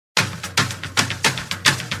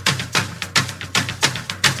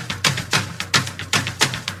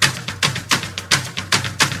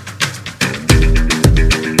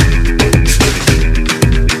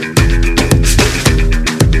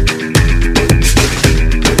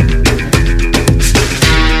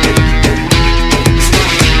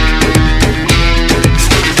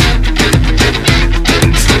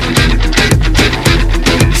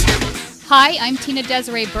Hi, I'm Tina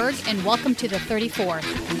Desiree Berg, and welcome to the 34th.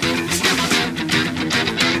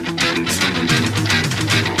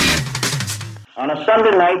 On a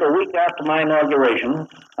Sunday night, a week after my inauguration,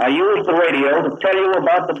 I used the radio to tell you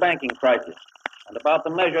about the banking crisis and about the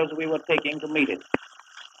measures we were taking to meet it.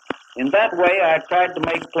 In that way, I tried to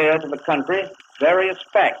make clear to the country various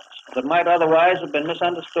facts that might otherwise have been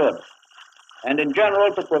misunderstood, and in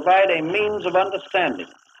general to provide a means of understanding,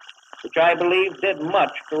 which I believe did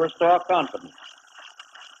much to restore confidence.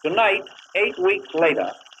 Tonight, 8 weeks later,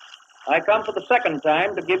 I come for the second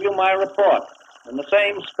time to give you my report in the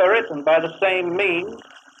same spirit and by the same means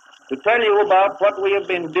to tell you about what we have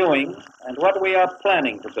been doing and what we are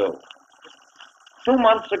planning to do. 2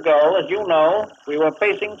 months ago, as you know, we were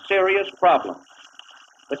facing serious problems.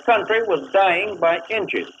 The country was dying by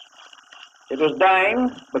inches. It was dying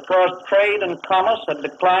because trade and commerce had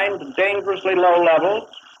declined to dangerously low levels.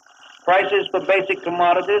 Prices for basic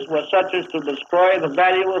commodities were such as to destroy the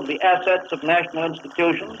value of the assets of national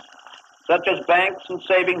institutions, such as banks and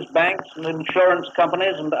savings banks and insurance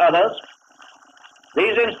companies and others.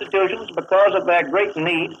 These institutions, because of their great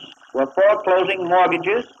needs, were foreclosing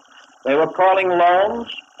mortgages, they were calling loans,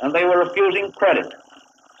 and they were refusing credit.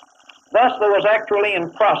 Thus, there was actually in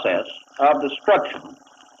process of destruction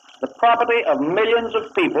the property of millions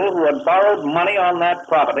of people who had borrowed money on that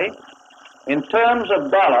property in terms of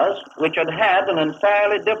dollars which had had an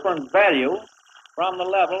entirely different value from the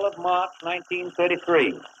level of March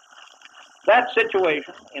 1933. That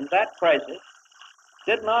situation, in that crisis,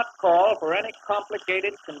 did not call for any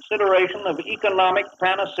complicated consideration of economic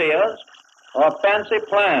panaceas or fancy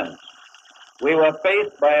plans. We were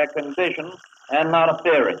faced by a condition and not a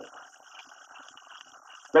theory.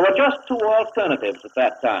 There were just two alternatives at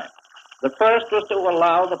that time. The first was to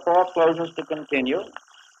allow the foreclosures to continue,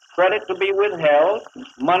 credit to be withheld,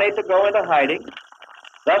 money to go into hiding,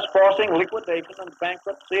 thus forcing liquidation and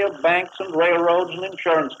bankruptcy of banks and railroads and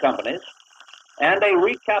insurance companies, and a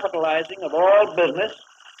recapitalizing of all business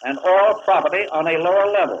and all property on a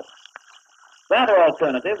lower level. That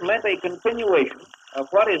alternative meant a continuation of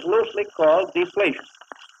what is loosely called deflation,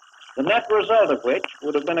 the net result of which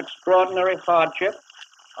would have been extraordinary hardship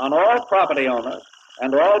on all property owners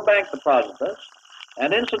and all bank depositors,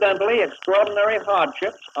 and incidentally extraordinary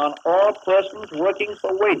hardships on all persons working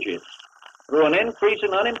for wages through an increase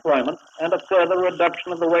in unemployment and a further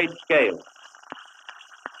reduction of the wage scale.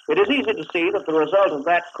 It is easy to see that the result of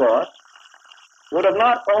that course would have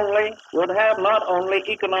not only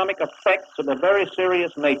economic effects of a very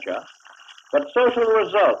serious nature, but social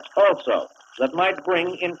results also that might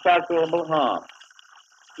bring incalculable harm.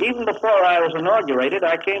 Even before I was inaugurated,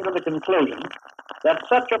 I came to the conclusion that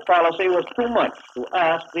such a policy was too much to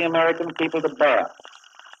ask the American people to bear.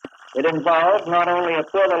 It involved not only a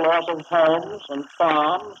further loss of homes and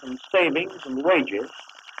farms and savings and wages,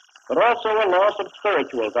 but also a loss of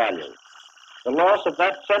spiritual values, the loss of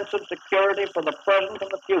that sense of security for the present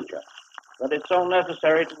and the future that is so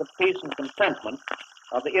necessary to the peace and contentment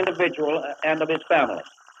of the individual and of his family.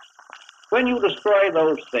 When you destroy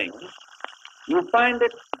those things, you find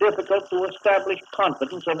it difficult to establish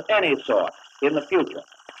confidence of any sort in the future.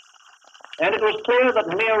 And it was clear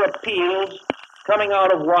that mere appeals coming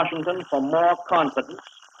out of Washington for more confidence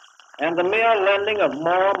and the mere lending of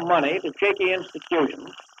more money to shaky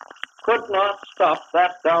institutions could not stop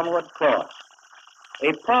that downward course.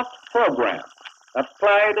 A prompt program,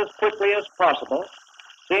 applied as quickly as possible,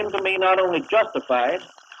 seemed to me not only justified,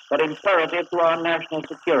 but imperative to our national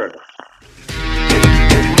security.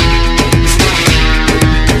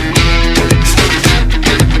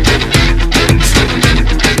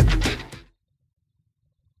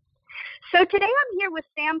 So today I'm here with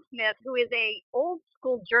Sam Smith, who is a old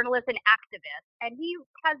school journalist and activist, and he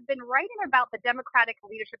has been writing about the Democratic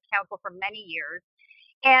Leadership Council for many years.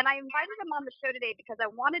 And I invited him on the show today because I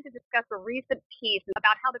wanted to discuss a recent piece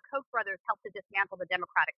about how the Koch brothers helped to dismantle the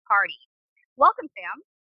Democratic Party. Welcome,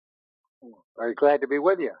 Sam. Very glad to be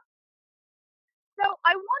with you. So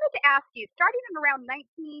I wanted to ask you, starting in around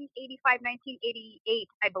 1985, 1988,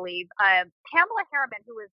 I believe, Pamela Harriman,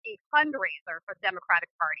 who was a fundraiser for the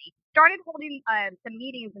Democratic Party, started holding some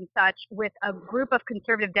meetings and such with a group of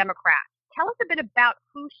conservative Democrats. Tell us a bit about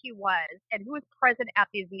who she was and who was present at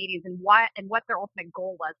these meetings and what their ultimate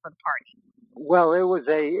goal was for the party. Well, it was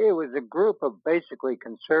a group of basically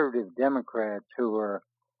conservative Democrats who were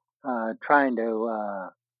trying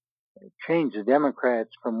to change the Democrats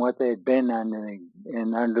from what they had been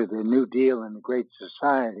under the New Deal and the Great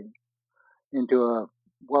Society into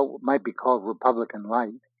what might be called Republican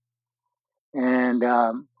light. And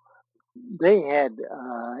they had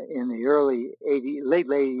in the late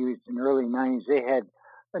 80s and early 90s, they had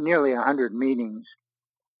nearly 100 meetings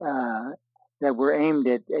that were aimed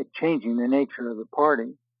at changing the nature of the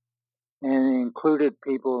party, and it included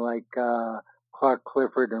people like Clark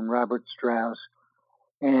Clifford and Robert Strauss.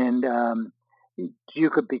 And you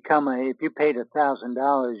could become if you paid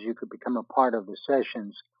 $1,000, you could become a part of the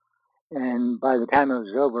sessions. And by the time it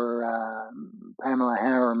was over, Pamela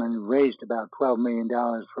Harriman raised about $12 million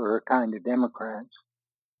for her kind of Democrats.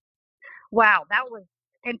 Wow, that was,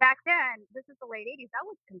 and back then, this is the late 80s, that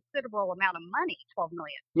was a considerable amount of money, 12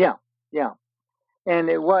 million. Yeah. And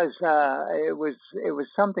it was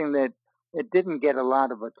something that it didn't get a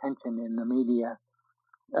lot of attention in the media.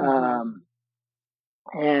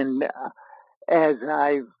 And as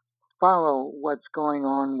I follow what's going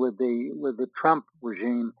on with the Trump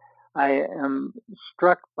regime, I am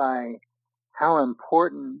struck by how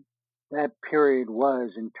important that period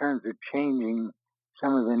was in terms of changing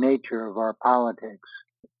some of the nature of our politics.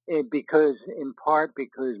 In part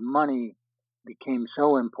because money became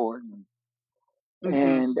so important.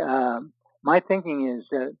 And my thinking is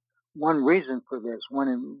that one reason for this,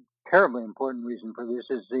 one terribly important reason for this,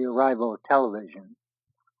 is the arrival of television.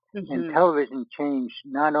 And television changed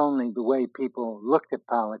not only the way people looked at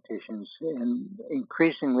politicians and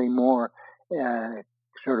increasingly more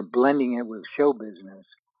sort of blending it with show business,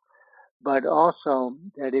 but also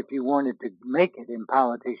that if you wanted to make it in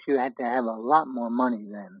politics, you had to have a lot more money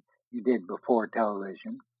than you did before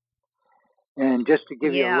television. And just to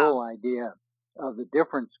give you a little idea of the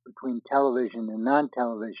difference between television and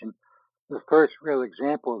non-television, the first real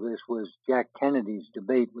example of this was Jack Kennedy's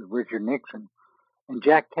debate with Richard Nixon. And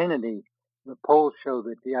Jack Kennedy, the polls show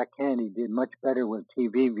that Jack Kennedy did much better with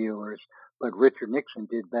TV viewers, but Richard Nixon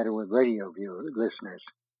did better with radio listeners.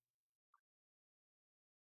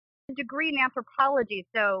 A degree in anthropology.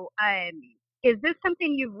 So is this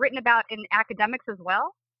something you've written about in academics as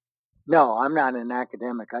well? No, I'm not an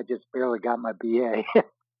academic. I just barely got my BA.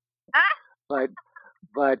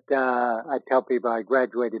 But I tell people I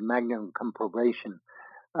graduated magna cum probation.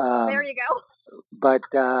 There you go. But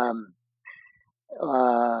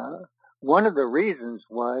one of the reasons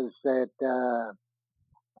was that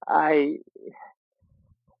I'm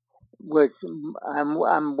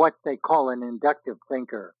what they call an inductive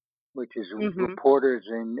thinker, which is reporters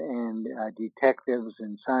and detectives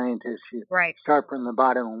and scientists. You start from the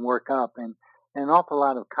bottom and work up. And an awful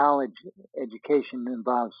lot of college education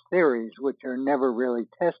involves theories which are never really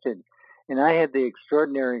tested. And I had the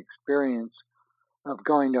extraordinary experience of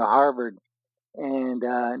going to Harvard and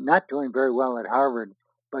not doing very well at Harvard,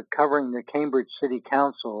 but covering the Cambridge City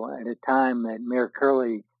Council at a time that Mayor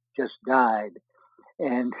Curley just died.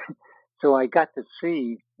 And so I got to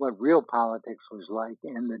see what real politics was like,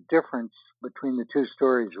 and the difference between the two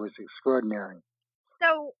stories was extraordinary.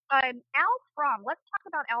 So Al Fromm, let's talk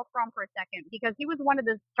about Al Fromm for a second, because he was one of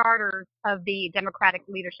the starters of the Democratic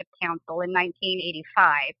Leadership Council in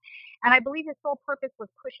 1985. And I believe his sole purpose was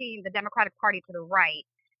pushing the Democratic Party to the right.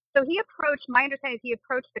 So my understanding is he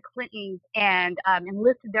approached the Clintons and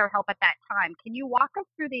enlisted their help at that time. Can you walk us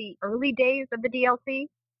through the early days of the DLC?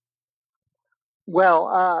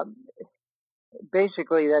 Well,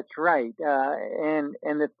 basically that's right. And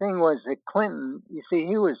the thing was that Clinton, you see,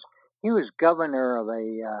 he was governor of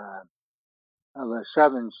a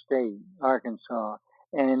southern state, Arkansas,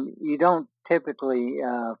 and you don't typically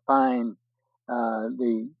find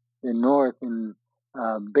the North and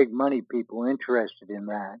big money people interested in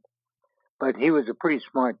that. But he was a pretty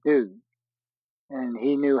smart dude, and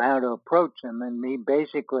he knew how to approach them, and he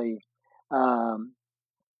basically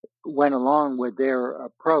went along with their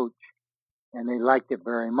approach, and they liked it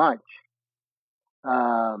very much.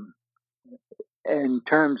 In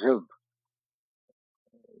terms of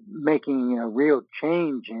making a real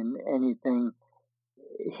change in anything,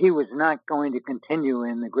 he was not going to continue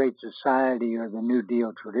in the Great Society or the New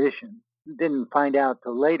Deal tradition. Didn't find out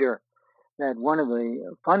till later that one of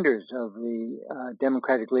the funders of the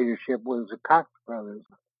Democratic leadership was the Koch brothers.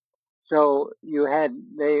 So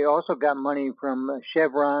they also got money from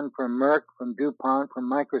Chevron, from Merck, from DuPont, from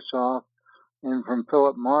Microsoft, and from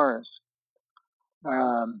Philip Morris.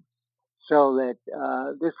 So that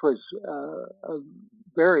this was a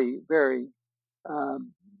very, very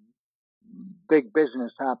big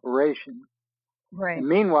business operation. Right. And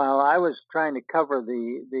meanwhile, I was trying to cover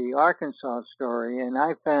the Arkansas story, and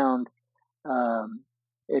I found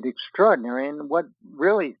it extraordinary. And what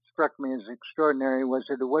really struck me as extraordinary was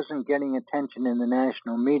that it wasn't getting attention in the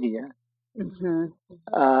national media.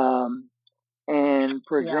 And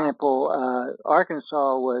for example,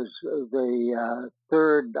 Arkansas was the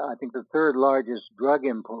third largest drug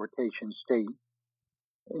importation state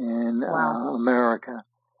in America.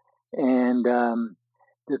 And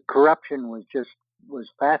the corruption was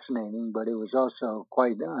fascinating, but it was also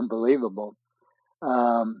quite unbelievable.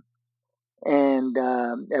 At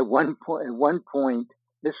one point,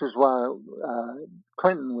 this was while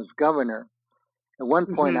Clinton was governor. At one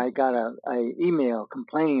point, I got a email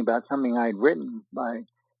complaining about something I'd written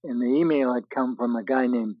and the email had come from a guy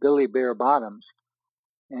named Billy Bear Bottoms,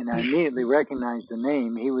 and I immediately recognized the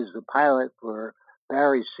name. He was the pilot for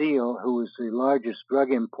Barry Seal, who was the largest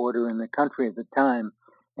drug importer in the country at the time,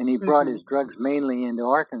 and he brought his drugs mainly into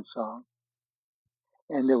Arkansas.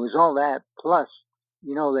 And there was all that, plus,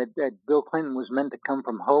 that Bill Clinton was meant to come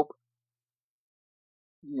from Hope,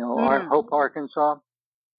 Hope, Arkansas.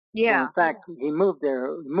 Yeah. Well, in fact, he moved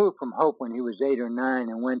from Hope when he was 8 or 9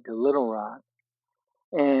 and went to Little Rock.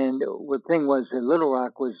 And the thing was that Little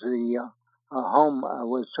Rock was the home,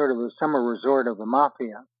 was sort of a summer resort of the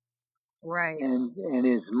mafia. Right. And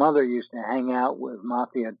his mother used to hang out with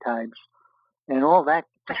mafia types. And all that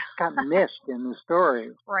just got missed in the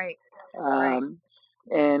story. Right.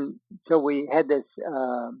 And so we had this,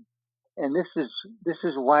 and this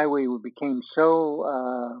is why we became so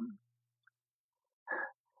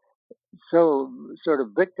sort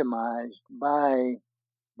of victimized by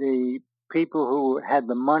the people who had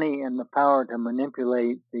the money and the power to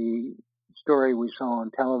manipulate the story we saw on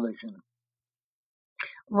television.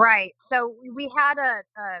 Right. So we had a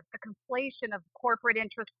conflation of corporate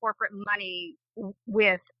interest, corporate money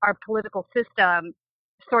with our political system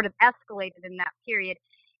sort of escalated in that period.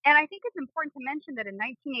 And I think it's important to mention that in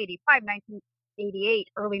 1985, 1988,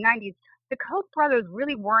 early 90s, the Koch brothers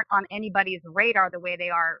really weren't on anybody's radar the way they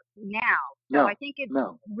are now. So I think it's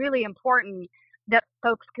really important that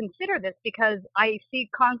folks consider this, because I see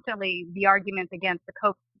constantly the arguments against the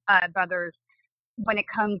Koch brothers when it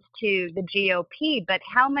comes to the GOP, but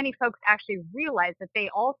how many folks actually realize that they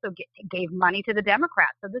also gave money to the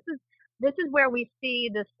Democrats? So this is where we see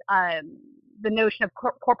this the notion of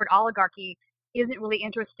corporate oligarchy isn't really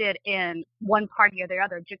interested in one party or the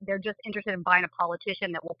other. They're just interested in buying a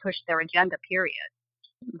politician that will push their agenda, period.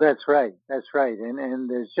 That's right. And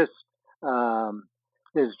there's just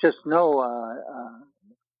no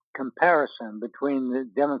comparison between the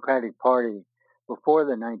Democratic Party before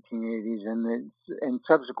the 1980s and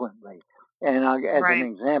subsequently. And as an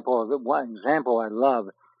example, one example I love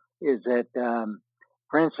is that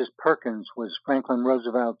Frances Perkins was Franklin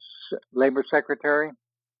Roosevelt's labor secretary.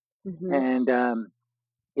 And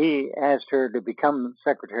he asked her to become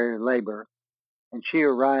Secretary of Labor, and she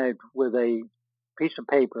arrived with a piece of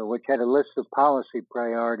paper which had a list of policy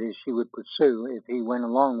priorities she would pursue if he went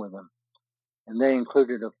along with them. And they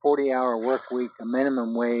included a 40-hour work week, a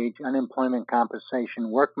minimum wage, unemployment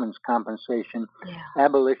compensation, workman's compensation,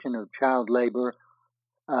 abolition of child labor,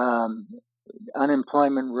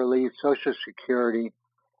 unemployment relief, Social Security,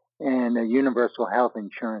 and a universal health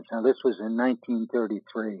insurance. Now, this was in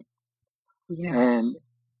 1933. Yeah. And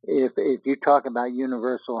if you talk about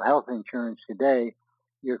universal health insurance today,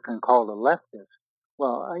 you can call it a leftist.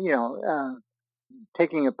 Well,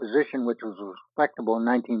 taking a position which was respectable in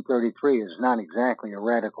 1933 is not exactly a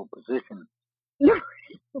radical position.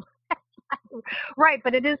 Right,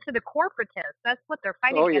 but it is to the corporatists. That's what they're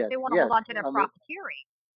fighting against. They want to hold on to their profiteering.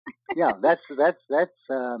 That's.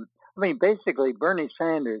 I mean, basically, Bernie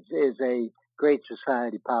Sanders is a great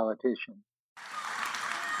society politician.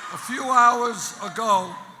 A few hours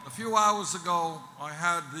ago, I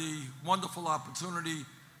had the wonderful opportunity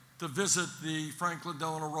to visit the Franklin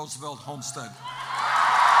Delano Roosevelt homestead.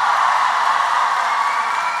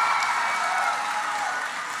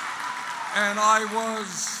 And I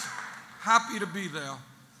was happy to be there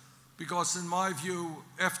because, in my view,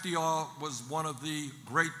 FDR was one of the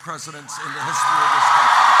great presidents in the history of this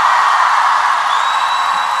country.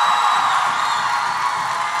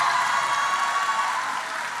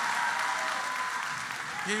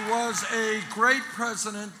 He was a great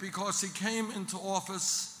president because he came into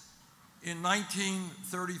office in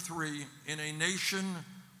 1933 in a nation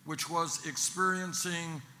which was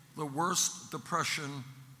experiencing the worst depression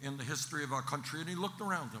in the history of our country. And he looked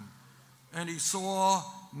around him and he saw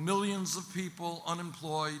millions of people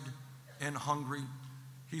unemployed and hungry.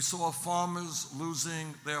 He saw farmers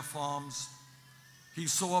losing their farms. He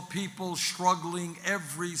saw people struggling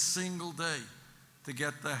every single day to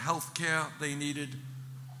get the health care they needed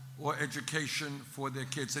or education for their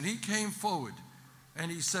kids. And he came forward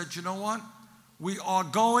and he said, you know what? We are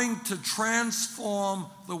going to transform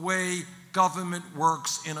the way government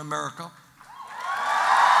works in America.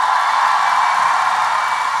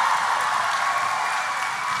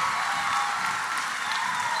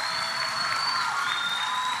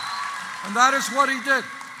 And that is what he did.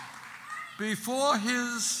 Before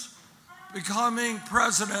his becoming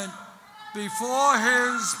president, before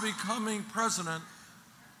his becoming president,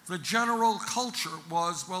 the general culture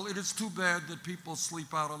was, well, it is too bad that people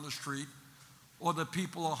sleep out on the street, or that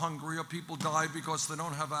people are hungry, or people die because they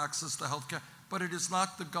don't have access to health care. But it is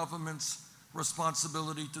not the government's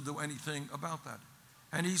responsibility to do anything about that.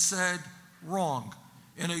 And he said, wrong.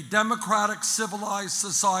 In a democratic, civilized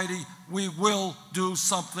society, we will do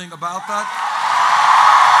something about that.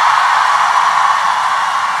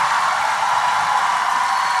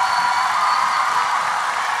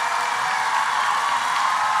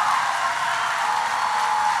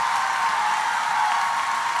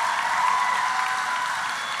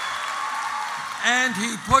 And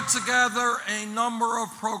he put together a number of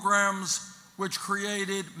programs which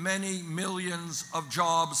created many millions of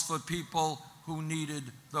jobs for people who needed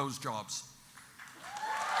those jobs.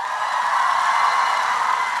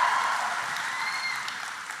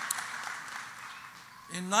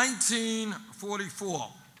 In 1944,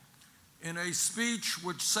 in a speech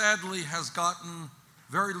which sadly has gotten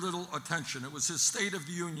very little attention, it was his State of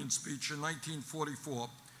the Union speech in 1944,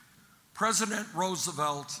 President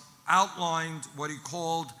Roosevelt outlined what he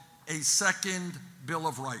called a second Bill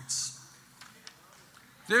of Rights.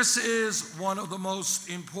 This is one of the most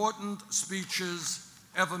important speeches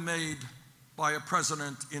ever made by a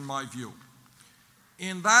president, in my view.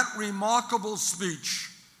 In that remarkable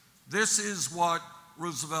speech, this is what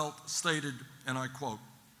Roosevelt stated, and I quote,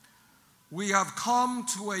 "We have come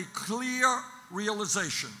to a clear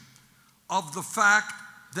realization of the fact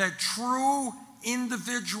that true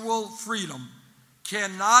individual freedom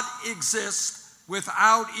cannot exist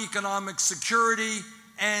without economic security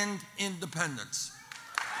and independence."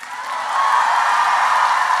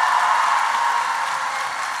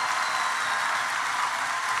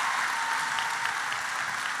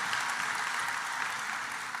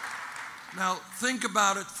 Now, think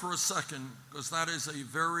about it for a second, because that is a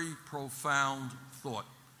very profound thought.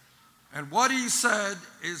 And what he said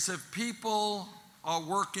is, if people are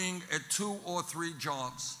working at 2 or 3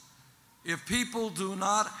 jobs, if people do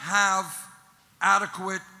not have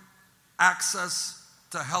adequate access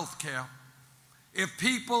to health care, if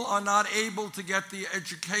people are not able to get the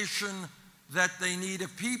education that they need,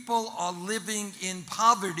 if people are living in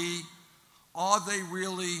poverty, are they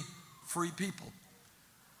really free people?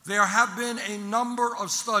 There have been a number of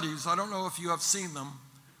studies, I don't know if you have seen them,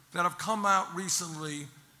 that have come out recently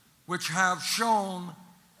which have shown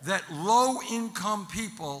that low-income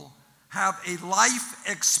people have a life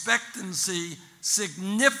expectancy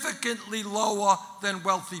significantly lower than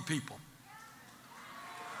wealthy people.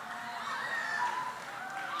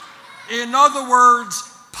 In other words,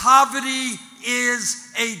 poverty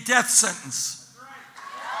is a death sentence.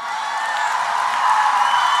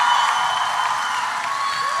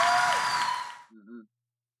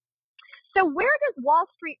 So where does Wall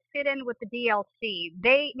Street fit in with the DLC?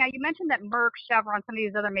 Now you mentioned that Merck, Chevron, some of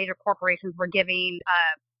these other major corporations were giving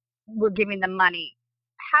them money.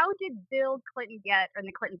 How did Bill Clinton and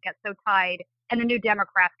the Clintons get so tied, and the New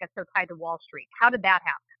Democrats get so tied to Wall Street? How did that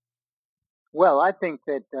happen? Well, I think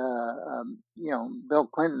that Bill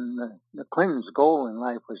Clinton, the Clintons' goal in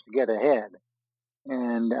life was to get ahead,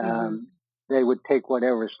 and they would take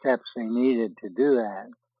whatever steps they needed to do that.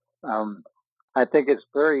 I think it's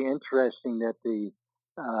very interesting that the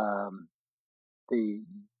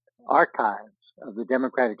archives of the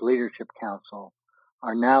Democratic Leadership Council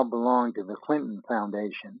are now belong to the Clinton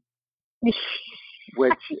Foundation,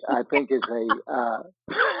 which I think is wow.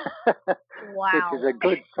 which is a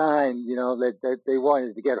good sign, that they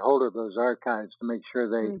wanted to get hold of those archives to make sure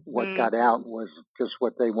what got out was just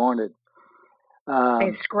what they wanted.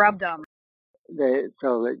 They scrubbed them. There's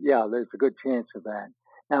a good chance of that.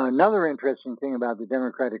 Now, another interesting thing about the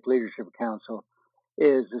Democratic Leadership Council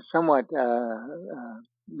is a somewhat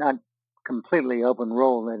not completely open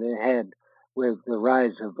role that it had with the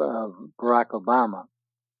rise of Barack Obama.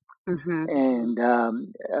 And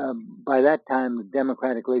by that time, the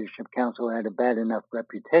Democratic Leadership Council had a bad enough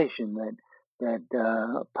reputation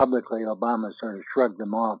that publicly Obama sort of shrugged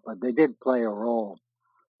them off, but they did play a role.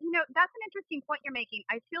 That's an interesting point you're making.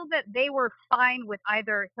 I feel that they were fine with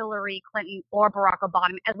either Hillary Clinton or Barack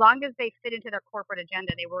Obama. As long as they fit into their corporate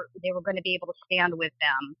agenda, they were going to be able to stand with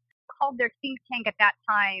them. Called their think tank at that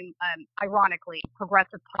time, ironically,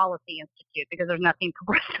 Progressive Policy Institute, because there's nothing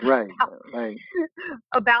progressive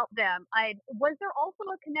about them. Was there also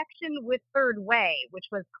a connection with Third Way, which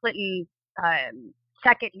was Clinton's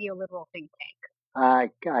second neoliberal think tank? I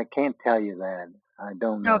can't tell you that. I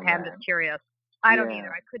don't know. Okay, I'm just curious. I don't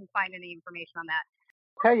either. I couldn't find any information on that.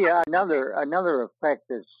 Tell you another effect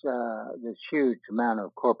this huge amount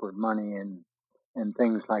of corporate money and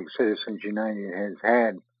things like Citizens United has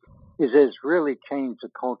had is it's really changed the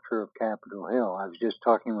culture of Capitol Hill. I was just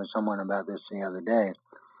talking with someone about this the other day.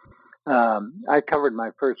 I covered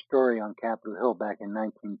my first story on Capitol Hill back in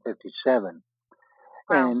 1957,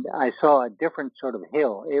 Wow. and I saw a different sort of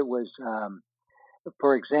hill. It was,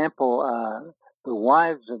 for example, the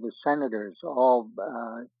wives of the senators all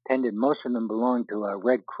most of them belonged to a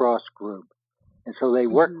Red Cross group, and so they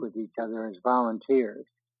worked with each other as volunteers,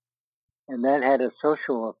 and that had a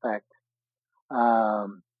social effect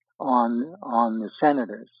on the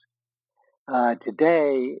senators.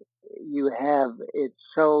 Today, you have it's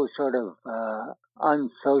so sort of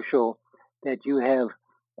unsocial that you have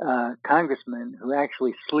congressmen who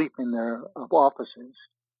actually sleep in their offices.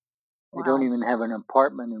 They don't even have an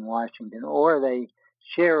apartment in Washington, or they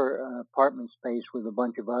share apartment space with a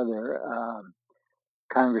bunch of other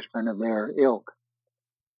congressmen of their ilk.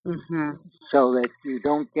 So that you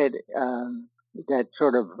don't get that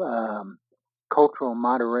sort of cultural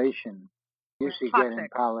moderation you usually get in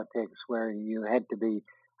politics, where you had to be.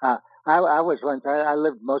 I was once. I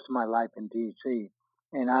lived most of my life in D.C.,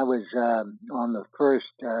 and I was on the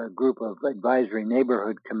first group of advisory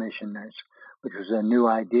neighborhood commissioners, which was a new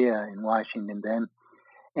idea in Washington then.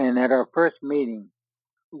 And at our first meeting,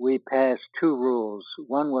 we passed two rules.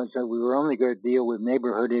 One was that we were only going to deal with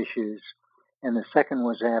neighborhood issues, and the second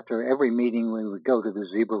was after every meeting we would go to the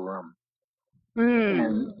Zebra Room.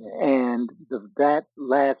 And that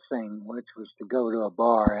last thing, which was to go to a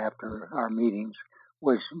bar after our meetings,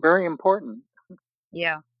 was very important.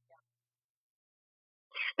 Yeah.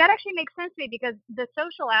 That actually makes sense to me, because the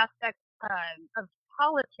social aspect of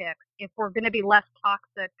politics, if we're going to be less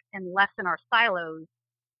toxic and less in our silos,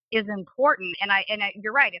 is important. And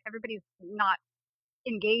you're right. If everybody's not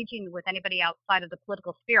engaging with anybody outside of the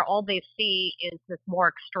political sphere, all they see is this more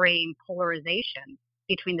extreme polarization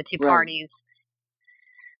between the two parties.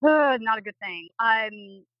 Not a good thing. I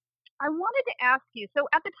wanted to ask you, so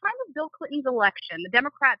at the time of Bill Clinton's election, the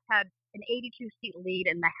Democrats had an 82-seat lead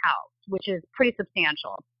in the House, which is pretty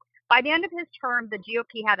substantial. By the end of his term, the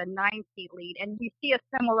GOP had a 9-seat lead, and we see a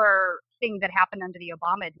similar thing that happened under the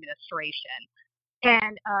Obama administration.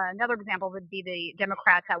 And another example would be the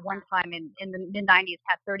Democrats at one time in the mid-90s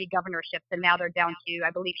had 30 governorships, and now they're down to, I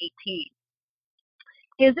believe, 18.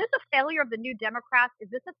 Is this a failure of the New Democrats? Is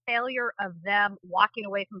this a failure of them walking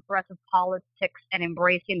away from progressive politics and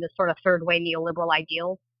embracing the sort of third way neoliberal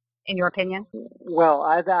ideals, in your opinion? Well,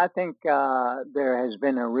 I think there has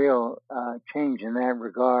been a real change in that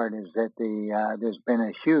regard, is that there's been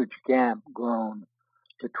a huge gap grown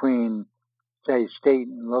between, say, state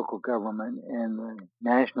and local government and the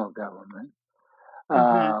national government.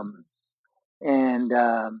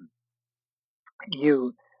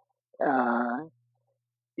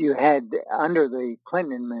 You had, under the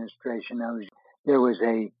Clinton administration, there was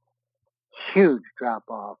a huge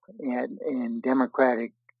drop-off in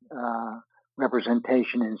Democratic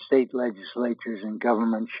representation in state legislatures and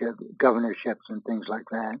governorships and things like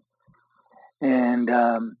that. And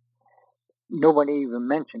nobody even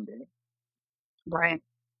mentioned it. Right.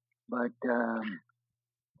 But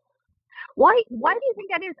why do you think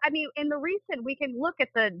that is? I mean, in the recent, we can look at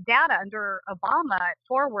the data under Obama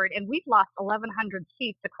forward, and we've lost 1,100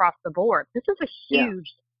 seats across the board. This is a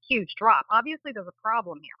huge drop. Obviously, there's a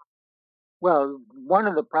problem here. Well, one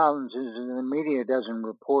of the problems is that the media doesn't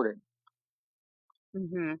report it.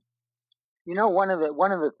 You know, one of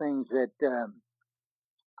the things that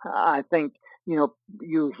I think,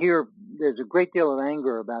 you hear, there's a great deal of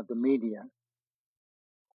anger about the media.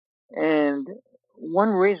 And one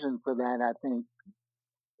reason for that, I think,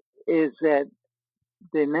 is that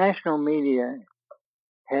the national media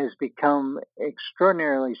has become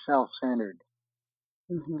extraordinarily self-centered.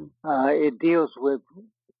 It deals with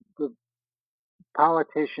the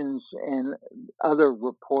politicians and other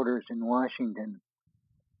reporters in Washington.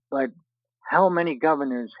 But how many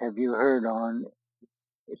governors have you heard on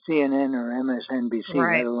CNN or MSNBC,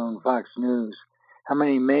 let alone Fox News? How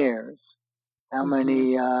many mayors? How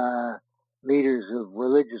many leaders of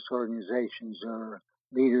religious organizations or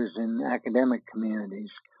leaders in academic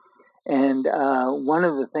communities? And one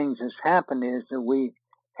of the things that's happened is that we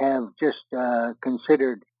have just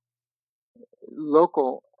considered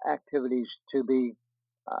local activities to be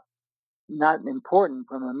not important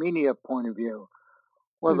from a media point of view.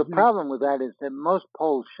 Well, the problem with that is that most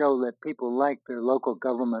polls show that people like their local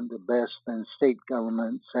government the best, then state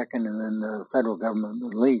government second, and then the federal government the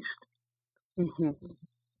least.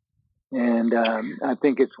 And I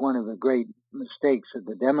think it's one of the great mistakes that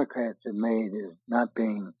the Democrats have made, is not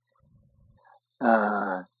being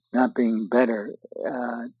not being better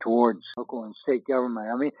towards local and state government.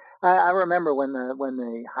 I mean, I remember when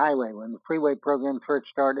the freeway program first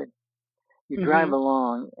started, you drive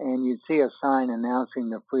along and you'd see a sign announcing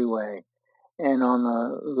the freeway, and on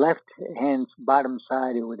the left-hand bottom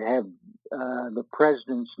side it would have the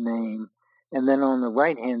president's name, and then on the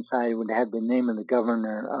right-hand side it would have the name of the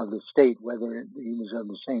governor of the state, whether he was of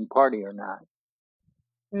the same party or not.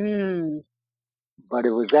 But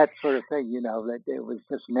it was that sort of thing, that it was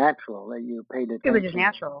just natural that you paid attention. It was just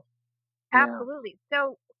natural. Absolutely. Yeah.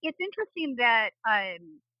 So it's interesting that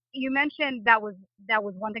you mentioned that was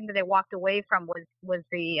one thing that they walked away from was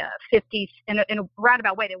the 50, in a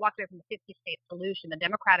roundabout way, they walked away from the 50-state solution. The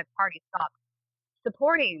Democratic Party stopped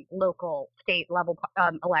supporting local state level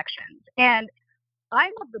elections. And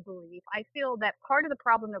I'm of the belief, I feel that part of the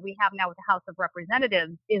problem that we have now with the House of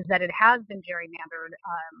Representatives is that it has been gerrymandered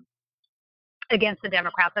against the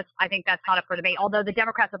Democrats. I think that's not up for debate, although the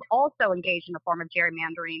Democrats have also engaged in a form of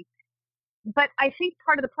gerrymandering. But I think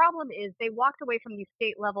part of the problem is they walked away from these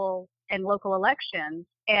state level and local elections,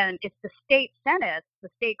 and it's the state Senate, the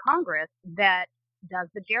state Congress, that does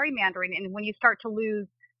the gerrymandering. And when you start to lose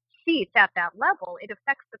seats at that level, it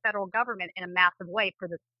affects the federal government in a massive way for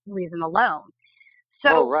this reason alone.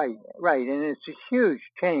 So, right. And it's a huge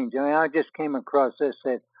change. I mean, I just came across this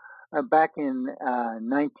that back in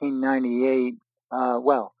 1998,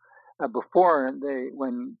 before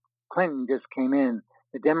when Clinton just came in,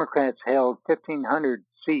 the Democrats held 1,500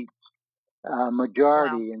 seats,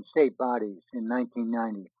 majority in state bodies in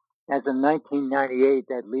 1990. As of 1998,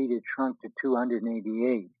 that lead had shrunk to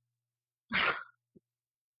 288.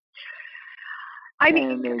 I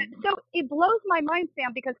mean, so it blows my mind,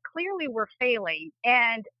 Sam, because clearly we're failing.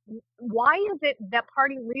 And why is it that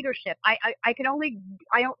party leadership? I can only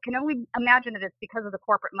imagine that it's because of the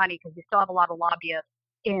corporate money, because you still have a lot of lobbyists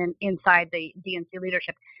inside the DNC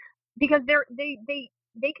leadership, because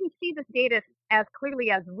they can see this data as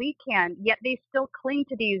clearly as we can, yet they still cling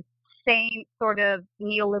to these same sort of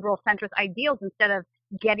neoliberal centrist ideals instead of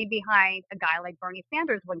getting behind a guy like Bernie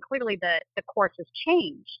Sanders when clearly the course has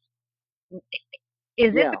changed.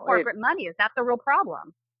 Is it the corporate money? Is that the real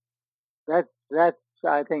problem? That's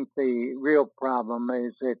I think the real problem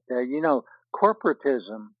is that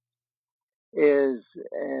corporatism is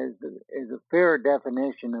a fair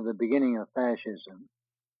definition of the beginning of fascism,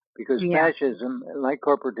 because fascism, like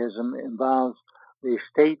corporatism, involves the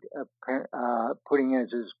state putting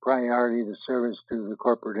as its priority the service to the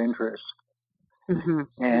corporate interests,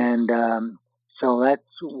 and so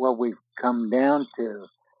that's what we've come down to.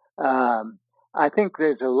 I think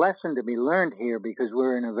there's a lesson to be learned here, because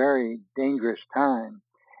we're in a very dangerous time,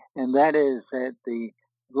 and that is that the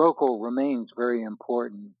local remains very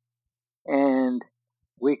important, and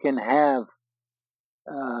we can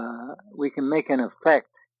make an effect,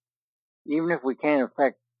 even if we can't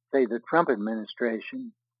affect, say, the Trump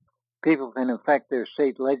administration. People can affect their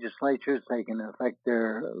state legislatures, they can affect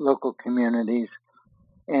their local communities,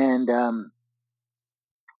 and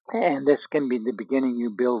this can be the beginning. You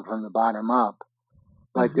build from the bottom up.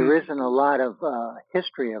 But there isn't a lot of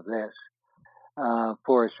history of this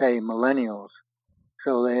for, say, millennials.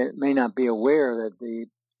 So they may not be aware that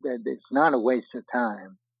it's not a waste of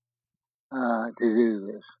time to do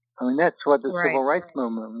this. I mean, that's what the civil rights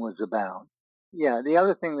movement was about. Yeah, the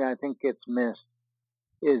other thing that I think gets missed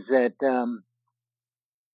is that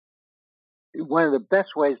one of the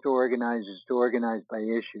best ways to organize is to organize by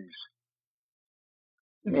issues.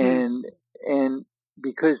 And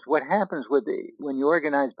because what happens when you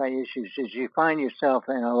organize by issues is you find yourself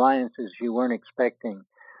in alliances you weren't expecting.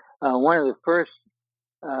 One of the first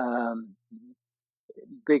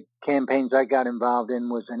big campaigns I got involved in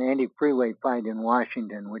was an anti-freeway fight in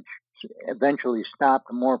Washington, which eventually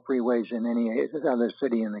stopped more freeways than any other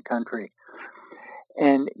city in the country.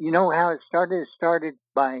 And you know how it started? It started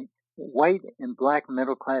by white and black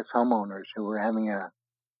middle-class homeowners who were having a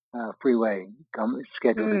freeway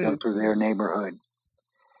scheduled to come through their neighborhood.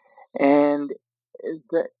 And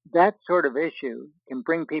that sort of issue can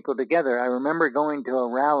bring people together. I remember going to a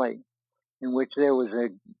rally in which there was a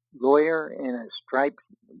lawyer in a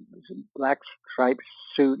black striped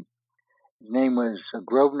suit. His name was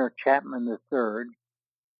Grosvenor Chapman III,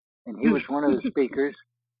 and he was one of the speakers.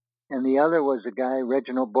 And the other was a guy,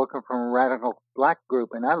 Reginald Booker, from a radical black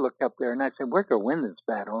group. And I looked up there and I said, we're going to win this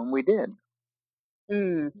battle. And we did.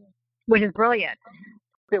 Which is brilliant.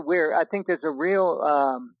 I think there's a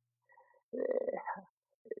real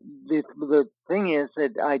the thing is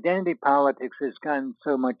that identity politics has gotten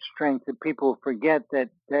so much strength that people forget that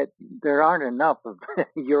there aren't enough of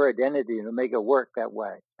your identity to make it work that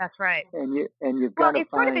way. That's right. And you've got to it's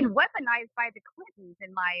find. Sort of been weaponized by the Clintons,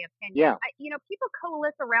 in my opinion. Yeah. People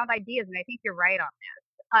coalesce around ideas, and I think you're right on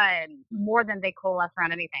this. More than they coalesce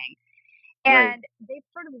around anything, and they've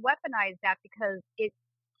sort of weaponized that because it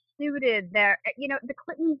suited their. The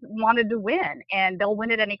Clintons wanted to win, and they'll win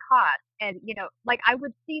at any cost. And I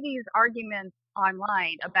would see these arguments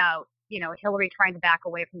online about Hillary trying to back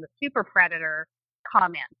away from the super predator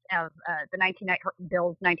comments of the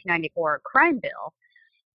Bill's 1994 crime bill,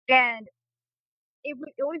 and it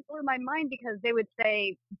always blew my mind because they would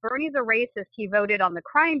say Bernie's a racist, he voted on the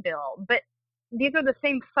crime bill, but these are the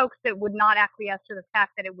same folks that would not acquiesce to the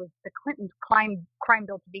fact that it was the Clintons' crime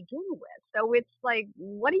bill to begin with. So it's like,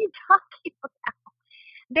 what are you talking about?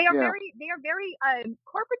 They are very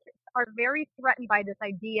corporates are very threatened by this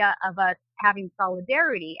idea of us having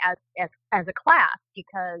solidarity as a class,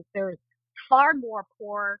 because there's far more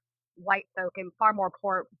poor white folk and far more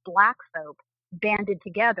poor black folk banded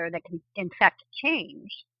together that can infect change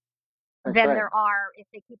than there are if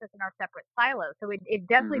they keep us in our separate silos. So it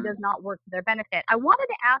definitely does not work to their benefit. I wanted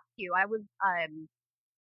to ask you, I was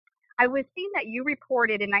seeing that you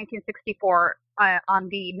reported in 1964 on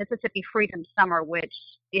the Mississippi Freedom Summer, which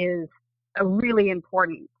is a really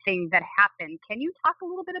important thing that happened. Can you talk a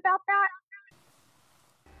little bit about that?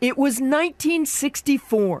 It was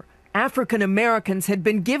 1964. African Americans had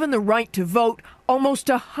been given the right to vote almost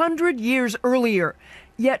 100 years earlier,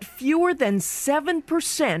 yet fewer than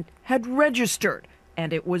 7% had registered,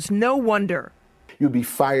 and it was no wonder. You'd be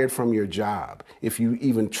fired from your job if you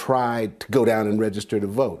even tried to go down and register to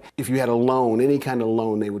vote. If you had a loan, any kind of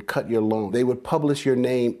loan, they would cut your loan. They would publish your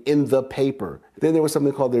name in the paper. Then there was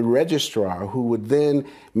something called the registrar, who would then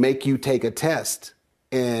make you take a test.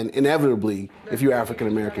 And inevitably, if you're African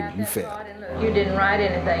American, you fail. You didn't write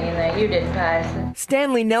anything in there. You didn't pass it.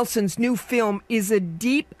 Stanley Nelson's new film is a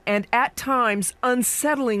deep and at times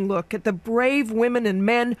unsettling look at the brave women and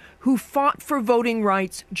men who fought for voting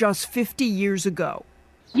rights just 50 years ago.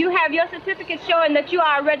 You have your certificate showing that you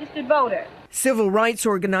are a registered voter. Civil rights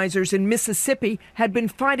organizers in Mississippi had been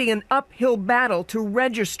fighting an uphill battle to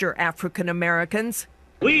register African Americans.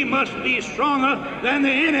 We must be stronger than the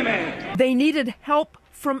enemy. They needed help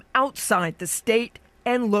from outside the state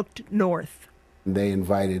and looked north. They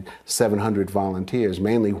invited 700 volunteers,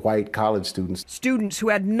 mainly white college students. Students who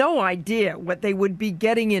had no idea what they would be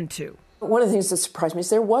getting into. One of the things that surprised me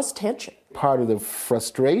is there was tension. Part of the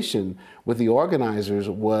frustration with the organizers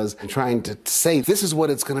was trying to say, this is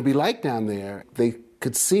what it's going to be like down there. They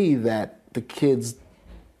could see that the kids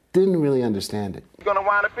didn't really understand it. You're going to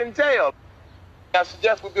wind up in jail. I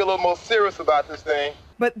suggest we be a little more serious about this thing.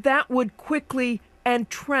 But that would quickly and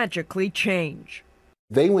tragically change.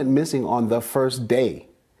 They went missing on the first day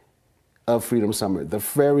of Freedom Summer, the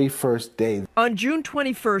very first day. On June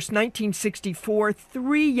 21st, 1964,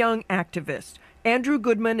 three young activists, Andrew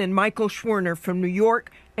Goodman and Michael Schwerner from New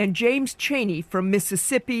York and James Chaney from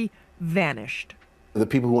Mississippi, vanished. The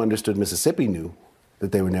people who understood Mississippi knew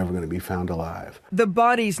that they were never going to be found alive. The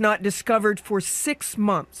bodies not discovered for 6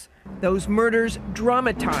 months. Those murders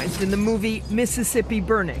dramatized in the movie Mississippi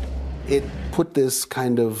Burning. It put this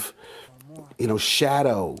kind of,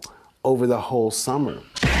 shadow over the whole summer.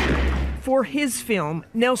 For his film,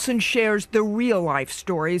 Nelson shares the real-life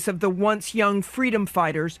stories of the once young freedom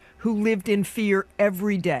fighters who lived in fear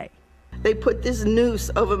every day. They put this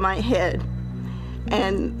noose over my head,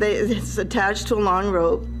 and it's attached to a long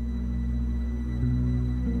rope.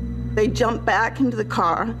 They jumped back into the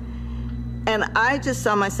car, and I just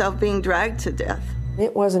saw myself being dragged to death.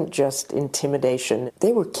 It wasn't just intimidation.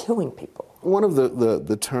 They were killing people. One of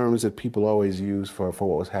the terms that people always use for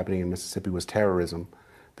what was happening in Mississippi was terrorism.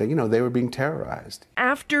 That, they were being terrorized.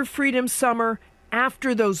 After Freedom Summer,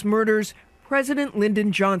 after those murders, President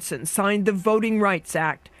Lyndon Johnson signed the Voting Rights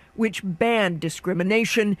Act, which banned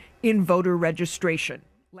discrimination in voter registration.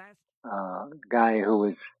 Guy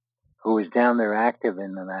who was down there active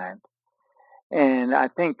in that. And I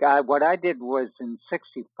think what I did was in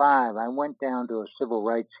 '65, I went down to a civil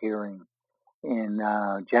rights hearing in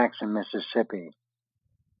Jackson, Mississippi,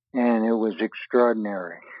 and it was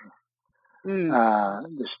extraordinary.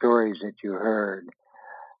 The stories that you heard.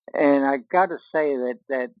 And I got to say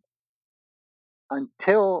that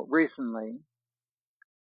until recently,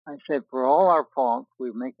 I said, for all our faults,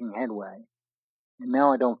 we're making headway. And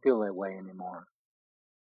now I don't feel that way anymore.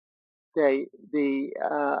 The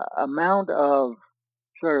amount of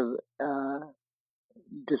sort of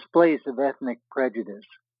displays of ethnic prejudice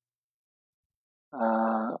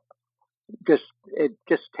it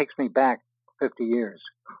just takes me back 50 years.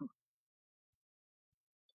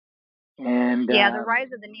 And yeah, the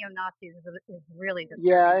rise of the neo-Nazis is really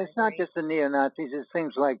disturbing. Yeah, it's not just the neo-Nazis. It's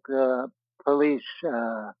things like police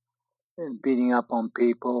beating up on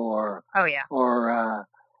people, or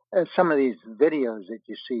some of these videos that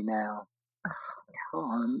you see now,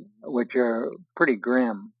 which are pretty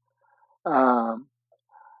grim.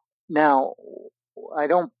 Now, I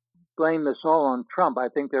don't blame this all on Trump. I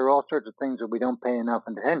think there are all sorts of things that we don't pay enough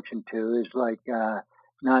attention to, is like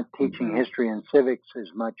not teaching history and civics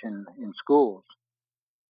as much in schools.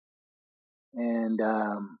 And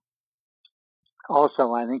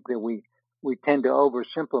also, I think that we tend to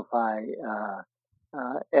oversimplify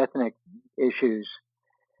ethnic issues.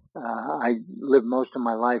 I lived most of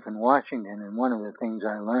my life in Washington, and one of the things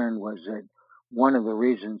I learned was that one of the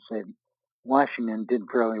reasons that Washington did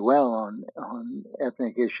fairly well on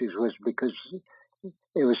ethnic issues was because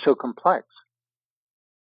it was so complex.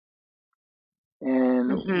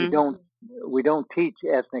 And we don't teach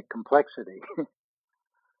ethnic complexity.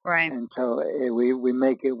 Right. And so we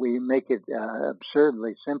make it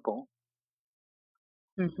absurdly simple.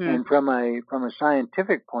 And from a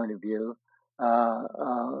scientific point of view,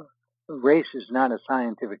 race is not a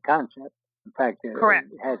scientific concept. In fact, it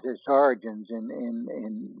has its origins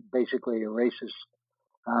in basically a racist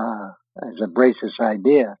as a racist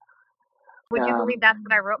idea. Would you believe that's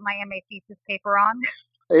what I wrote my MA thesis paper on?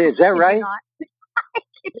 Is that right?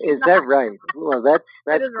 Is that right? Well, that's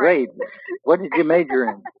great. Right. What did you major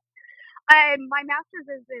in? My master's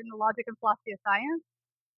is in logic and philosophy of science,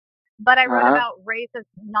 but I wrote about race as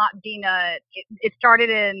not being it started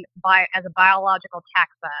as a biological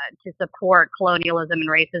taxa to support colonialism and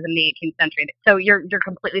racism in the 18th century. So you're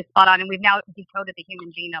completely spot on, and we've now decoded the human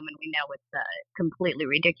genome, and we know it's completely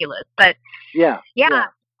ridiculous. But yeah, I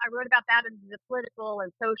wrote about that and the political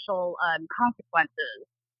and social consequences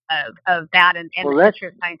of that and the history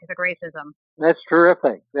of scientific racism. That's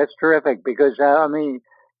terrific. That's terrific because I mean,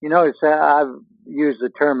 you know, I've used the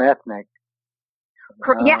term ethnic.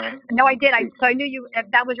 Yeah, no, I did. So I knew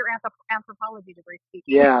that was your anthropology degree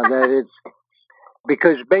speaking. Yeah, that is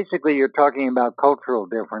because basically you're talking about cultural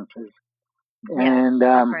differences, and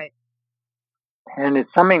that's right. And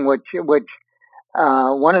it's something which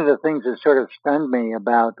one of the things that sort of stunned me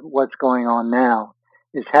about what's going on now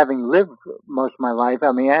is having lived most of my life.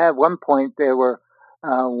 I mean, at one point there were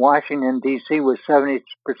Washington D.C. was 70%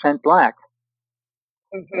 black,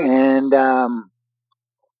 and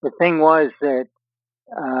the thing was that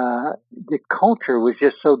the culture was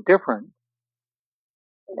just so different,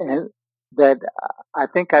 and that I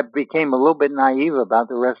think I became a little bit naive about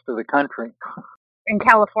the rest of the country. In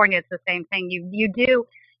California, it's the same thing. You do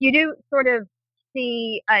sort of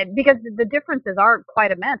see because the differences are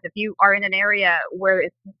quite immense. If you are in an area where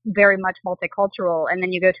it's very much multicultural, and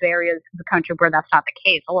then you go to areas of the country where that's not the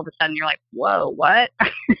case, all of a sudden you're like, "Whoa, what?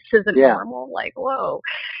 This isn't normal." Like, whoa.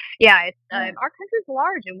 Yeah, it's our country's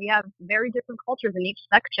large, and we have very different cultures in each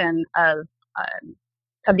section of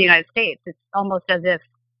the United States. It's almost as if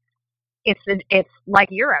it's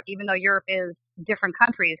like Europe, even though Europe is different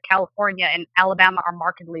countries. California and Alabama are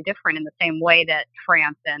markedly different in the same way that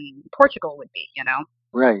France and Portugal would be. You know.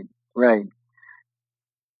 Right.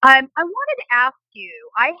 I wanted to ask you,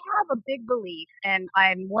 I have a big belief, and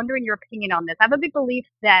I'm wondering your opinion on this. I have a big belief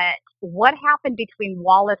that what happened between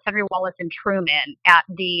Henry Wallace and Truman at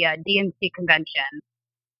the DNC convention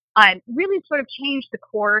really sort of changed the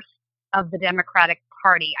course of the Democratic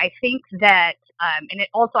Party. I think that, and it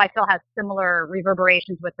also I feel has similar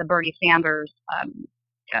reverberations with the Bernie Sanders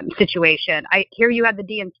situation. I hear you had the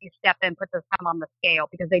DNC step in, put their thumb on the scale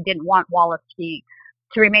because they didn't want Wallace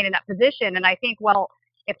to remain in that position. And I think, well,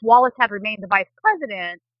 if Wallace had remained the vice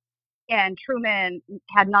president and Truman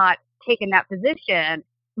had not taken that position,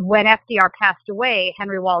 when FDR passed away,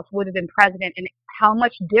 Henry Wallace would have been president, and how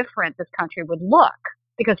much different this country would look.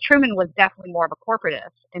 Because Truman was definitely more of a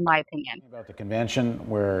corporatist, in my opinion. About the convention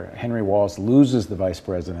where Henry Wallace loses the vice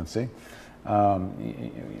presidency.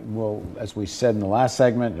 Well, as we said in the last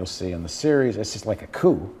segment, you'll see in the series, it's just like a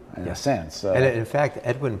coup in a sense. And in fact,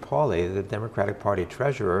 Edwin Pauley, the Democratic Party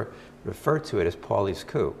treasurer, referred to it as Pauley's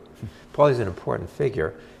coup. Pauley's an important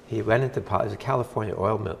figure. He went into politics, a California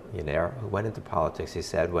oil millionaire who went into politics, he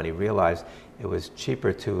said, when he realized it was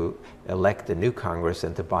cheaper to elect a new Congress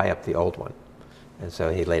than to buy up the old one. And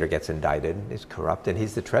so he later gets indicted, he's corrupt, and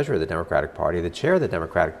he's the treasurer of the Democratic Party. The chair of the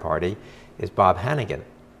Democratic Party is Bob Hannigan.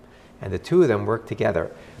 And the two of them worked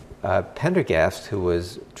together. Pendergast, who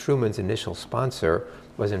was Truman's initial sponsor,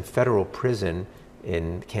 was in federal prison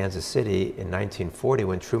in Kansas City in 1940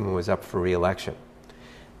 when Truman was up for re-election.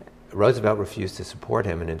 Roosevelt refused to support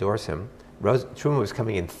him and endorse him. Truman was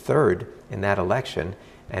coming in third in that election,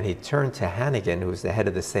 and he turned to Hannigan, who was the head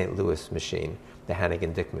of the St. Louis machine, the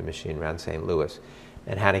Hannigan-Dickman machine around St. Louis.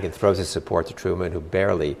 And Hannigan throws his support to Truman, who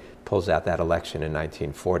barely pulls out that election in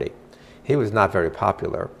 1940. He was not very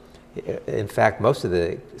popular. In fact, most of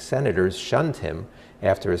the senators shunned him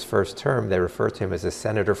after his first term. They referred to him as a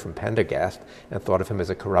senator from Pendergast and thought of him as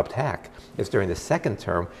a corrupt hack. It's during the second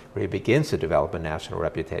term where he begins to develop a national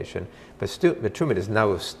reputation. But Truman is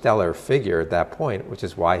no stellar figure at that point, which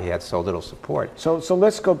is why he had so little support. So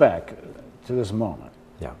let's go back to this moment.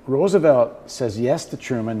 Yeah. Roosevelt says yes to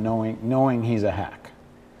Truman, knowing he's a hack.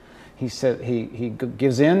 He said he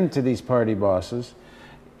gives in to these party bosses.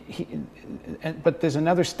 But there's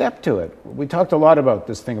another step to it. We talked a lot about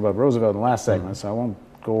this thing about Roosevelt in the last segment, so I won't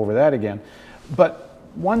go over that again. But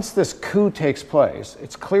once this coup takes place,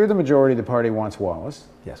 it's clear the majority of the party wants Wallace.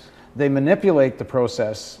 Yes. They manipulate the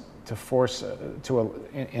process to force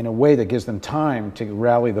in a way that gives them time to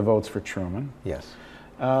rally the votes for Truman. Yes.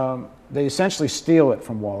 They essentially steal it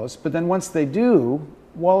from Wallace. But then once they do,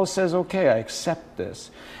 Wallace says, okay, I accept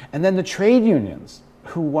this. And then the trade unions,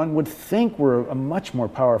 who one would think were a much more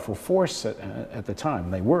powerful force at the time.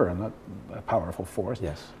 They were a powerful force.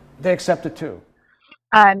 Yes. They accept it too.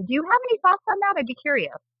 Do you have any thoughts on that? I'd be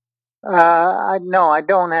curious. No, I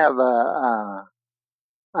don't have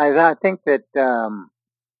I think that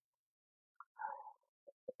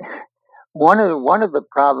one of the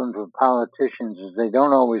problems with politicians is they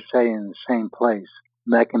don't always say in the same place.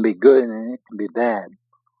 That can be good and it can be bad.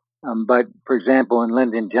 But for example, in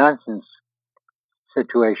Lyndon Johnson's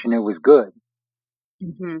situation, it was good.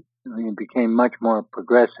 Mm-hmm. He became much more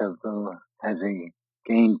progressive as he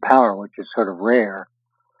gained power, which is sort of rare.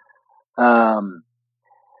 But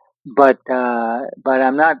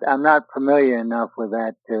I'm not familiar enough with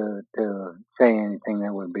that to say anything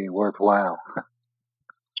that would be worthwhile.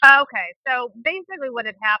 Okay, so basically what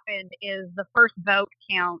had happened is the first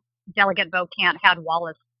delegate vote count had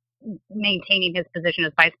Wallace maintaining his position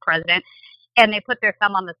as vice president. And they put their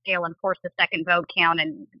thumb on the scale and forced the second vote count,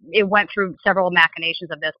 and it went through several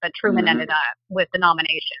machinations of this, but Truman ended up with the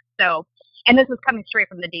nomination. So, and this was coming straight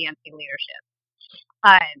from the DNC leadership.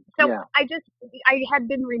 I had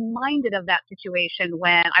been reminded of that situation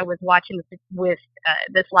when I was watching with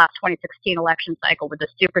this last 2016 election cycle with the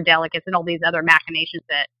superdelegates and all these other machinations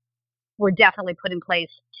that were definitely put in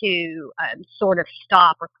place to sort of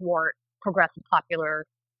stop or thwart progressive popular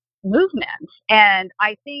movements. And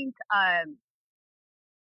I think, I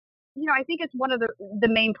think it's one of the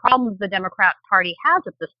main problems the Democrat Party has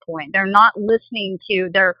at this point. They're not listening to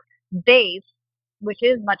their base, which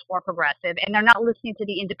is much more progressive, and they're not listening to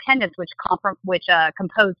the independents, which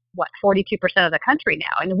compose 42% of the country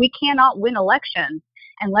now. And we cannot win elections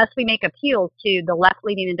unless we make appeals to the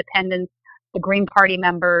left-leaning independents, the Green Party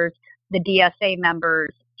members, the DSA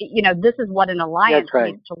members. This is what an alliance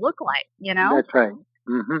needs to look like. That's right.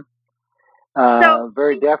 Mm-hmm.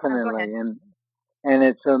 Very definitely, and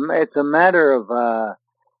it's a matter of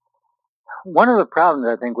one of the problems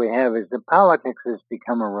I think we have is that politics has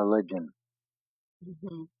become a religion,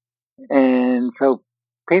 and so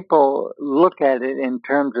people look at it in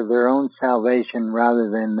terms of their own salvation rather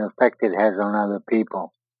than the effect it has on other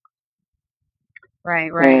people.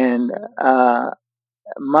 Right. And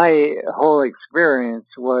my whole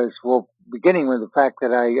experience was beginning with the fact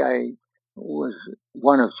that I was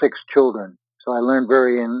one of 6 children. So I learned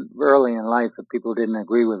very early in life that people didn't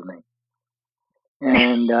agree with me,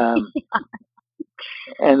 and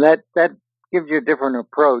and that gives you a different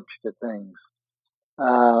approach to things.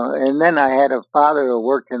 And then I had a father who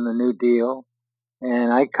worked in the New Deal,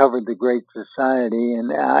 and I covered the Great Society,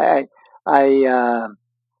 and I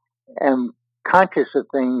am conscious of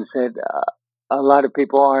things that a lot of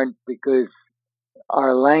people aren't, because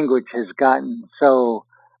our language has gotten so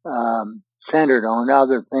centered on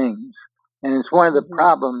other things. And it's one of the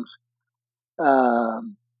problems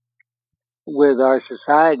with our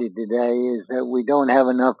society today is that we don't have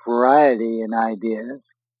enough variety in ideas.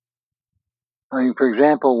 I mean, for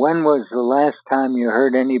example, when was the last time you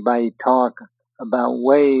heard anybody talk about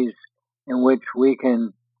ways in which we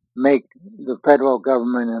can make the federal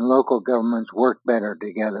government and local governments work better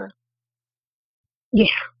together? Yeah,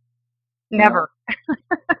 never.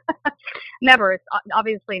 Never. It's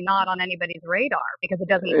obviously not on anybody's radar because it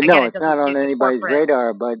doesn't. No, it's not on anybody's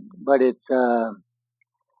radar, but it's a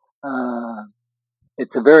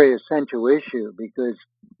very essential issue because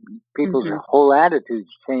people's whole attitudes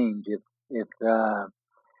change if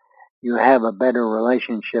you have a better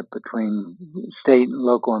relationship between state,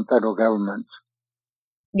 local, and federal governments.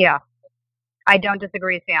 Yeah, I don't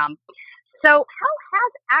disagree, Sam. So how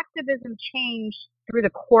has activism changed through the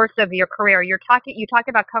course of your career? You talk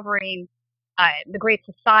about covering the Great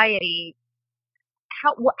Society.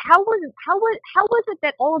 How was it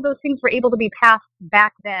that all of those things were able to be passed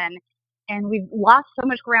back then, and we've lost so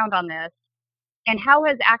much ground on this? And how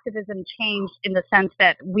has activism changed in the sense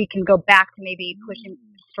that we can go back to maybe pushing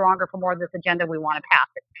stronger for more of this agenda we want to pass?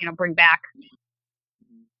 Bring back.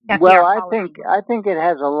 FDR well, policy. I think it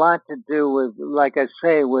has a lot to do with, like I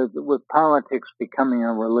say, with politics becoming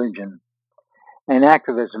a religion and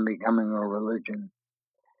activism becoming a religion.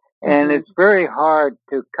 And it's very hard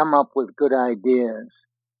to come up with good ideas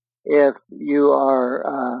if you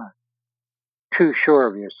are too sure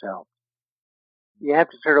of yourself. You have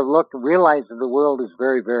to sort of realize that the world is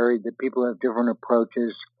very varied, that people have different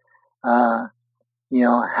approaches. How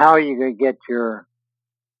are you going to get your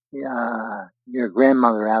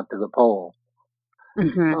grandmother out to the polls?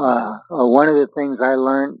 One of the things I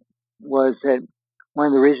learned was that one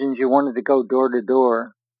of the reasons you wanted to go door to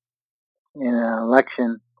door in an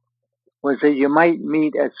election was that you might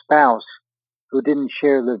meet a spouse who didn't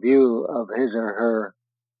share the view of his or her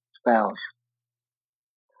spouse.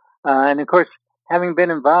 And of course, having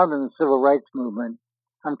been involved in the civil rights movement,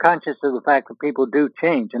 I'm conscious of the fact that people do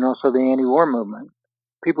change, and also the anti-war movement.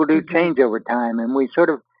 People do change over time, and we sort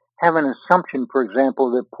of have an assumption, for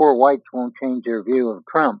example, that poor whites won't change their view of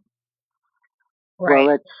Trump. Right.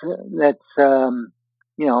 Well, that's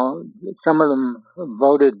some of them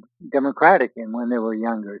voted Democratic when they were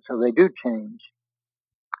younger, so they do change.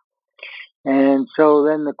 And so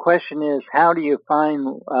then the question is, how do you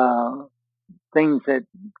find things that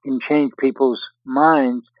can change people's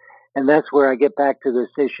minds? And that's where I get back to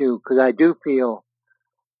this issue, because I do feel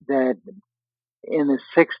that in the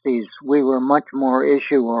 60s, we were much more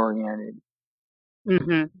issue-oriented.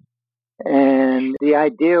 And the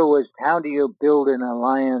idea was, how do you build an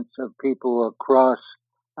alliance of people across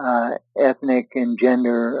ethnic and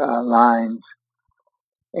gender lines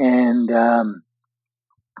and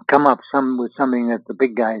come up with something that the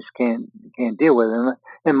big guys can't deal with.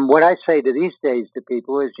 And what I say to these days to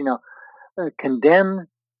people is, condemn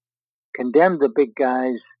the big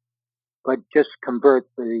guys, but just convert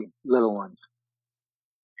the little ones.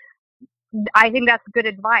 I think that's good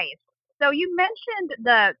advice. So you mentioned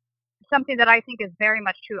something that I think is very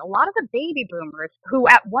much true. A lot of the baby boomers who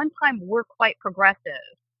at one time were quite progressive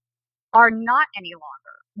are not any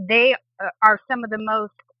longer. They are some of the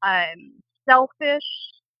most selfish,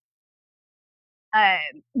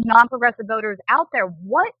 non-progressive voters out there.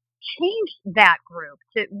 What changed that group?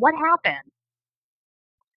 What happened?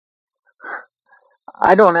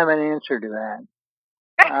 I don't have an answer to that.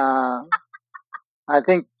 I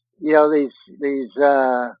think these.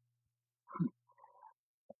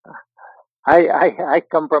 I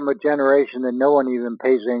come from a generation that no one even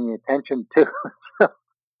pays any attention to.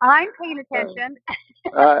 I'm paying attention.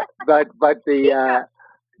 So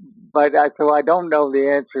I don't know the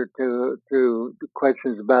answer to the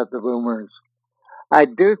questions about the boomers. I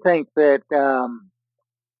do think that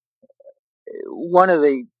one of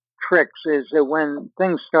the tricks is that when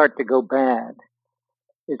things start to go bad,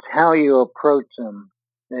 it's how you approach them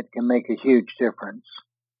that can make a huge difference.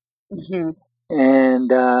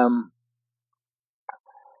 And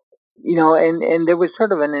and there was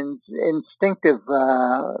sort of an instinctive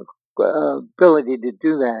ability to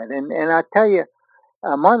do that. And I tell you,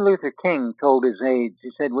 Martin Luther King told his aides,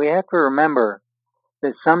 he said, we have to remember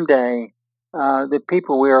that someday the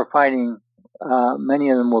people we are fighting, many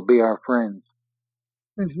of them will be our friends.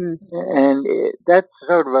 And that's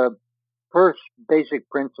sort of a first basic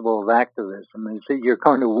principle of activism, is that you're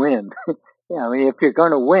going to win. If you're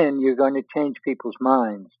going to win, you're going to change people's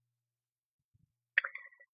minds.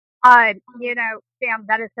 Sam,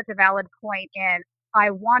 that is such a valid point, and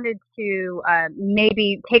I wanted to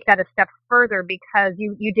maybe take that a step further, because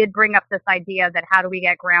you did bring up this idea that how do we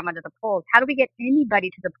get grandma to the polls? How do we get anybody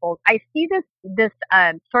to the polls? I see this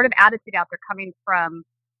sort of attitude out there coming from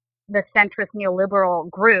the centrist neoliberal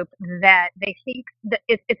group, that they think that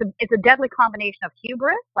it's a deadly combination of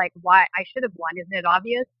hubris, like, why I should have won, isn't it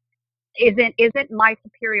obvious? Isn't my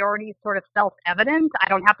superiority sort of self-evident? I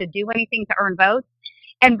don't have to do anything to earn votes.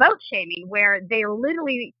 And vote shaming, where they're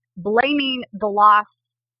literally blaming the loss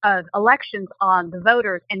of elections on the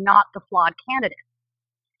voters and not the flawed candidates.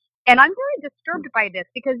 And I'm very disturbed by this,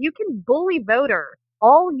 because you can bully voters,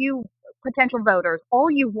 potential voters,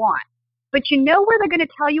 all you want. But you know where they're going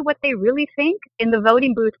to tell you what they really think? In the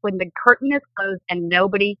voting booth, when the curtain is closed and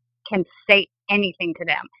nobody can say anything to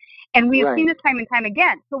them. And we have seen this time and time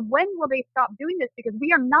again. So when will they stop doing this? Because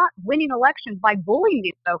we are not winning elections by bullying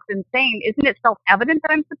these folks and saying, isn't it self-evident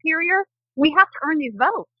that I'm superior? We have to earn these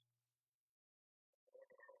votes.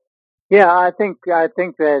 Yeah, I think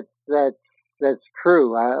that's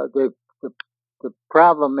true. The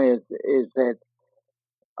problem is that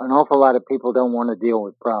an awful lot of people don't want to deal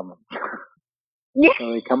with problems, so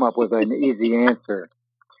they come up with an easy answer.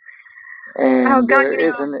 And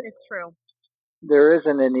it's true. There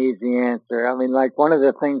isn't an easy answer. I mean, like one of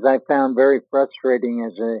the things I found very frustrating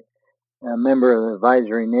as a member of the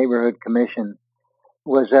Advisory Neighborhood Commission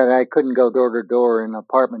was that I couldn't go door to door in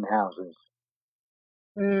apartment houses.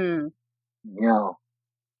 Mm. You know.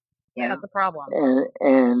 Yeah, that's a problem.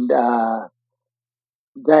 And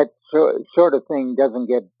that sort of thing doesn't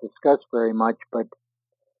get discussed very much, but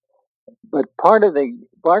part of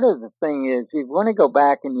the thing is you want to go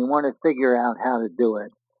back and you want to figure out how to do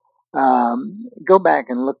it. Go back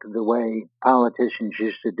and look at the way politicians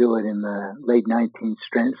used to do it in the late 19th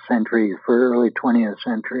century, for early 20th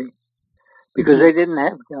century, because they didn't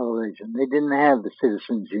have television. They didn't have the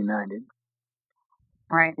Citizens United.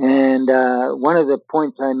 Right. And one of the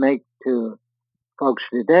points I make to folks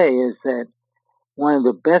today is that one of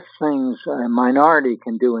the best things a minority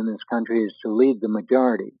can do in this country is to lead the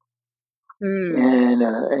majority. And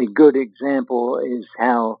a good example is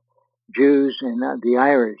how Jews and the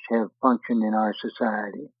Irish have functioned in our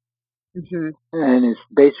society. And it's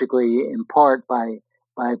basically in part by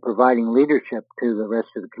providing leadership to the rest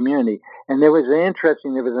of the community. And there was an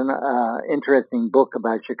interesting book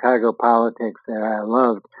about Chicago politics that I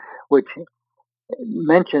loved, which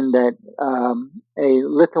mentioned that a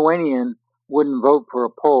Lithuanian wouldn't vote for a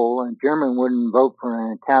Pole, a German wouldn't vote for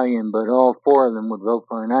an Italian, but all four of them would vote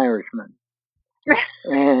for an Irishman.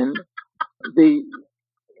 And the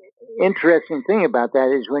interesting thing about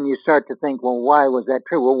that is when you start to think, well, why was that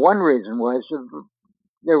true? Well, one reason was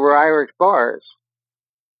there were Irish bars,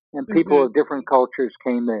 and people of different cultures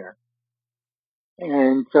came there.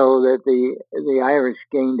 And so that the Irish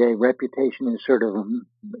gained a reputation as sort of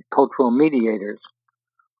cultural mediators.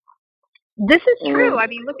 This is true. I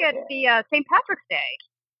mean, look at the St. Patrick's Day.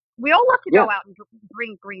 We all love to go out and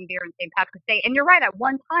drink green beer on St. Patrick's Day. And you're right, at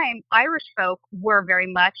one time, Irish folk were very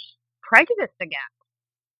much prejudiced against.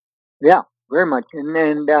 Yeah, very much.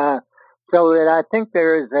 And so that I think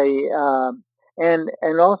there is and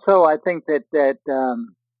also I think that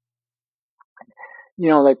you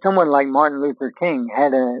know, that someone like Martin Luther King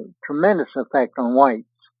had a tremendous effect on whites,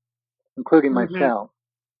 including myself.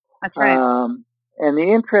 That's right. And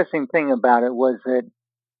the interesting thing about it was that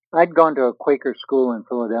I'd gone to a Quaker school in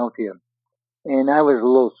Philadelphia, and I was a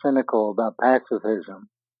little cynical about pacifism.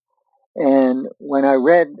 And when I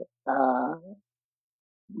read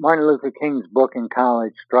Martin Luther King's book in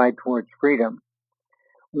college, Stride Towards Freedom,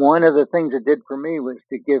 one of the things it did for me was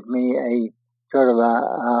to give me a sort of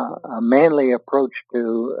a manly approach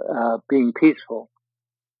to being peaceful.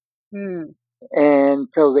 And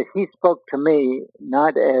so that he spoke to me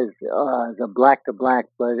not as a black to black,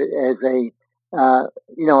 but as a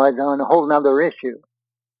you know, as on a whole nother issue.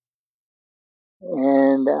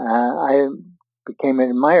 And I became an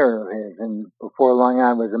admirer of his, and before long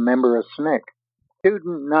I was a member of SNCC,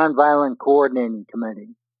 Student Nonviolent Coordinating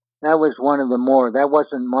Committee. That was one of the more, that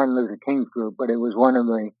wasn't Martin Luther King's group, but it was one of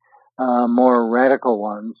the more radical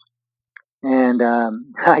ones. And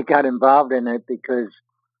I got involved in it because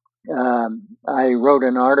I wrote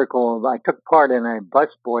an article. I took part in a bus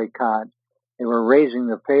boycott. They were raising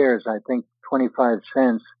the fares, I think 25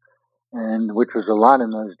 cents, and which was a lot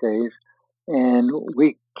in those days. And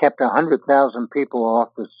we kept 100,000 people off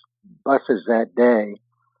the buses that day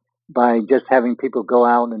by just having people go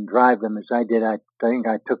out and drive them as I did. I think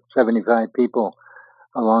I took 75 people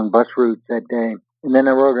along bus routes that day. And then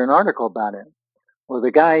I wrote an article about it. Well,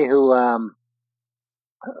 the guy who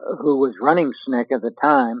was running SNCC at the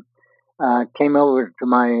time came over to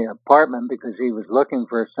my apartment because he was looking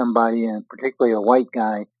for somebody, and particularly a white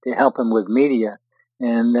guy, to help him with media.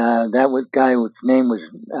 And that guy, whose name was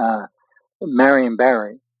Marion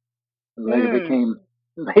Barry, who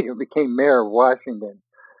later became mayor of Washington.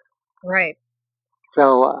 Right.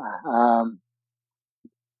 So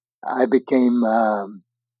I became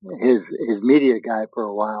his media guy for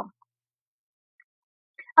a while.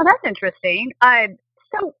 Oh, that's interesting.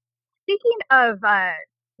 So speaking of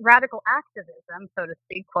radical activism, so to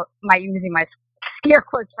speak, using my scare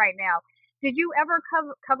quotes right now, did you ever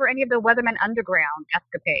cover any of the Weatherman Underground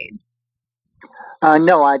escapades?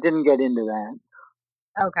 No, I didn't get into that.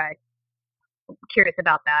 Okay. I'm curious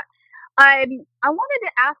about that. I wanted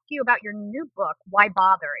to ask you about your new book, Why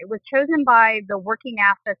Bother? It was chosen by the Working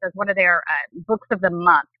Assets as one of their books of the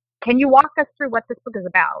month. Can you walk us through what this book is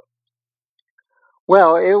about?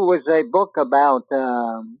 Well, it was a book about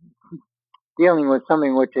dealing with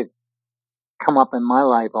something which had come up in my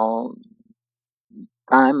life all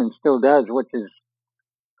time and still does, which is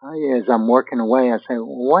as I'm working away, I say, well,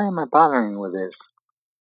 why am I bothering with this?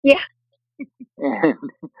 Yeah.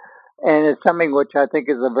 And it's something which I think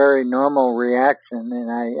is a very normal reaction,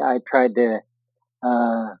 and I tried to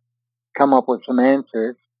come up with some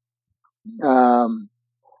answers.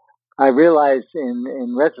 I realized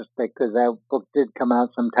in retrospect, because that book did come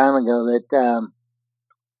out some time ago,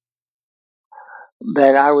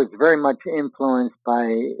 that I was very much influenced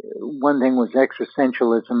by, one thing was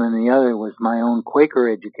existentialism, and the other was my own Quaker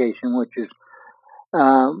education, which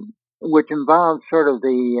involves sort of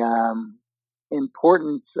the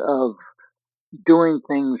importance of doing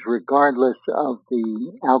things regardless of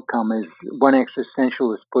the outcome. As one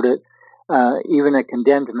existentialist put it, even a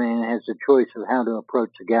condemned man has a choice of how to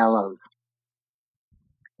approach the gallows.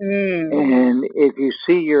 And if you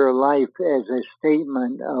see your life as a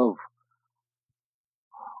statement of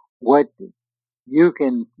what you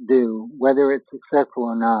can do, whether it's successful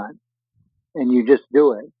or not, and you just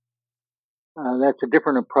do it, that's a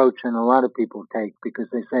different approach than a lot of people take, because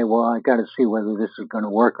they say, well, I got to see whether this is going to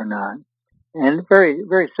work or not. And very,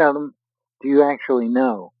 very seldom do you actually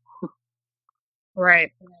know.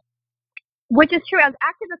 Right. Which is true. As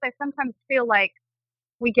activists, I sometimes feel like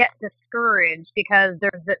we get discouraged because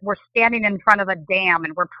we're standing in front of a dam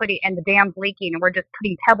and the dam's leaking and we're just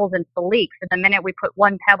putting pebbles into the leaks. And the minute we put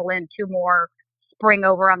one pebble in, two more spring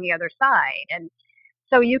over on the other side. And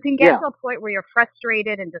so you can get to a point where you're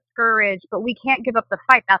frustrated and discouraged, but we can't give up the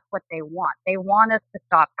fight. That's what they want. They want us to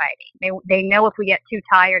stop fighting. They know if we get too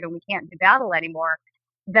tired and we can't do battle anymore,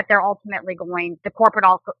 that they're ultimately the corporate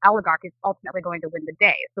oligarch is ultimately going to win the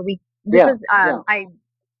day. So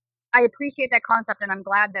I appreciate that concept, and I'm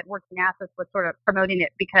glad that Working Assets was sort of promoting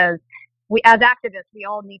it, because as activists, we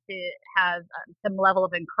all need to have some level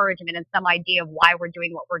of encouragement and some idea of why we're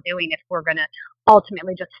doing what we're doing if we're going to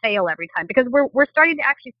ultimately just fail every time, because we're starting to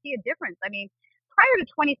actually see a difference. I mean, prior to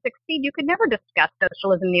 2016, you could never discuss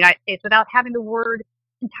socialism in the United States without having the word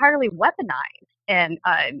entirely weaponized, and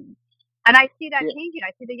I see that changing.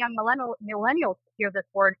 I see the young millennials hear this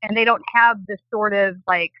word, and they don't have this sort of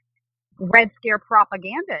like Red Scare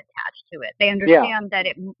propaganda attached to it. They understand that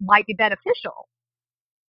it might be beneficial.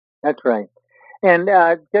 That's right. And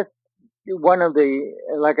just one of the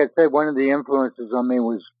influences on me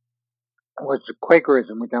was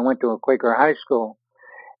Quakerism, which I went to a Quaker high school.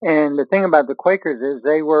 And the thing about the Quakers is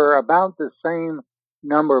they were about the same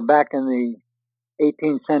number back in the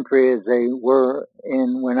 18th century as they were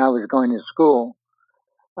when I was going to school.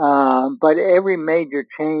 But every major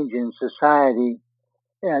change in society,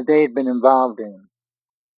 they had been involved in.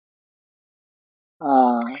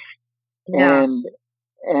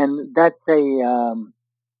 And that's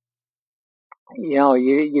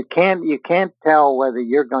you can't tell whether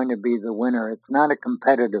you're going to be the winner. It's not a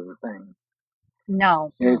competitive thing.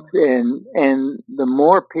 No. And the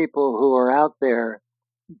more people who are out there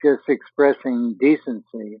just expressing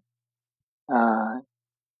decency,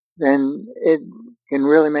 then it can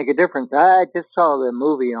really make a difference. I just saw the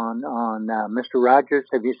movie on Mr. Rogers.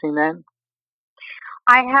 Have you seen that?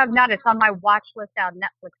 I have not. It's on my watch list on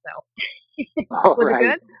Netflix, though. Was it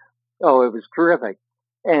good? Oh, it was terrific.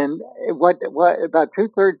 And what about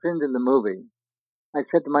 2/3 into the movie, I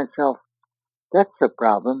said to myself, that's the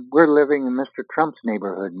problem. We're living in Mr. Trump's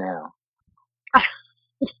neighborhood now.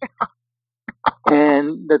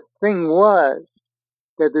 And the thing was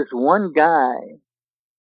that this one guy,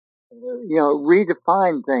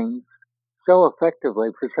 redefined things so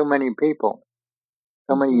effectively for so many people,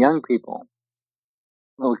 so many young people,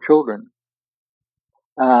 little children.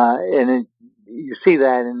 And you see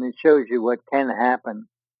that, and it shows you what can happen.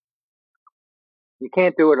 You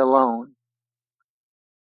can't do it alone.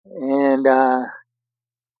 And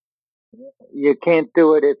you can't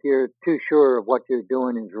do it if you're too sure of what you're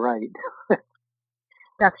doing is right.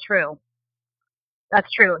 That's true.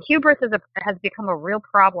 That's true. Hubris has become a real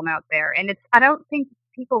problem out there, and I don't think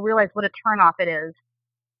people realize what a turnoff it is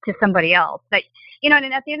to somebody else. That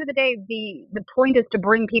and at the end of the day, the point is to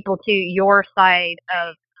bring people to your side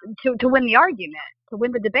to win the argument, to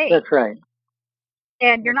win the debate. That's right.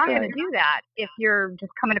 And you're not going to do that if you're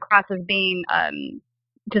just coming across as being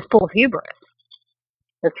just full of hubris.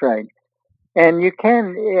 That's right. And you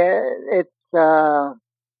can.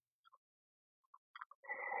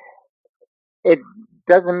 It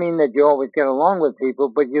doesn't mean that you always get along with people,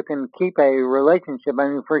 but you can keep a relationship. I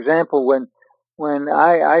mean, for example, when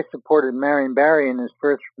I supported Marion Barry in his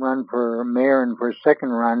first run for mayor and for his second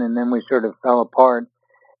run, and then we sort of fell apart.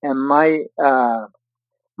 And my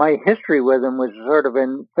history with him was sort of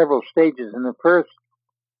in several stages. In the first,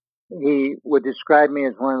 he would describe me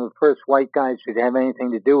as one of the first white guys who'd have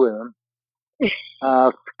anything to do with him.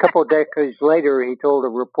 A couple of decades later, he told a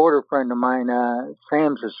reporter friend of mine,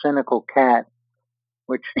 Sam's a cynical cat,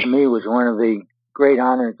 which to me was one of the great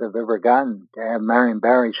honors I've ever gotten, to have Marion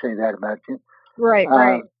Barry say that about you. Right.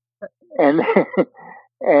 And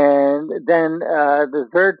then a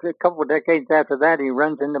couple of decades after that, he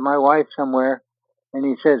runs into my wife somewhere, and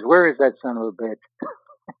he says, "Where is that son of a bitch?"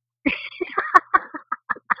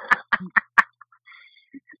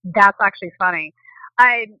 That's actually funny.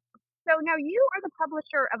 So now you are the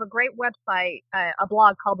publisher of a great website, a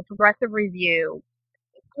blog called The Progressive Review.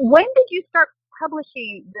 When did you start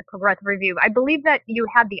publishing The Progressive Review? I believe that you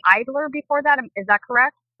had the Idler before that. Is that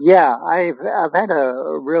correct? Yeah, I've had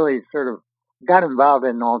a really sort of got involved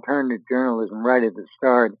in alternative journalism right at the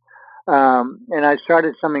start. And I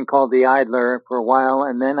started something called the Idler for a while,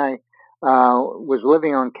 and then I was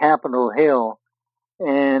living on Capitol Hill,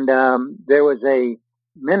 and there was a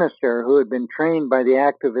minister who had been trained by the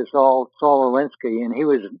activist Saul Alinsky, and he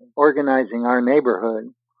was organizing our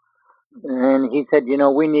neighborhood. And he said,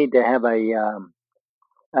 we need to have a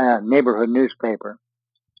neighborhood newspaper.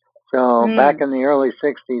 So back in the early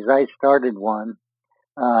 60s, I started one,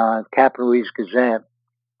 Capital East Gazette.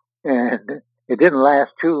 And it didn't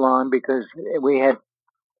last too long because we had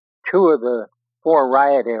 2 of the 4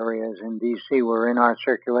 riot areas in D.C. were in our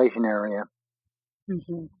circulation area.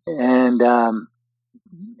 Mm-hmm. And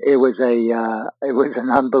it was an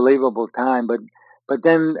unbelievable time, but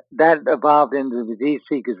then that evolved into the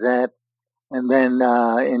D.C. Gazette and then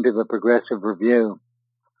into the Progressive Review.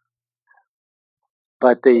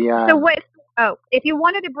 But if you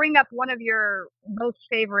wanted to bring up one of your most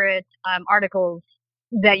favorite articles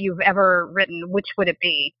that you've ever written, which would it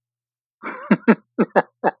be?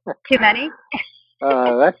 Too many?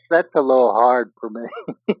 That's a little hard for me.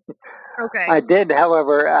 Okay. I did,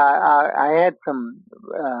 however, I had some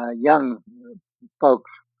young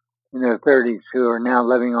folks in their 30s who are now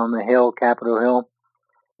living on the Hill, Capitol Hill,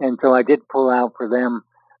 and so I did pull out for them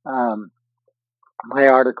my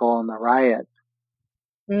article on the riots.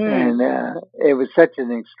 And it was such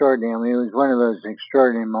an extraordinary, it was one of those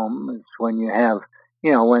extraordinary moments when you have,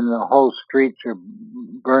 when the whole streets are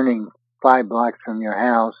burning 5 blocks from your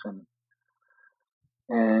house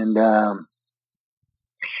and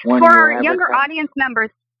for our younger audience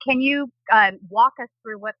members, can you walk us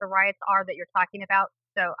through what the riots are that you're talking about?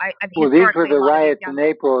 So these were the riots in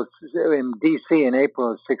D.C. in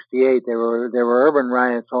April of '68. There were urban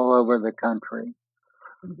riots all over the country,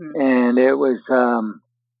 and it was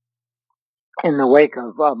in the wake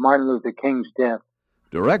of Martin Luther King's death.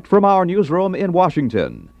 Direct from our newsroom in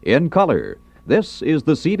Washington, in color, this is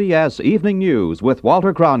the CBS Evening News with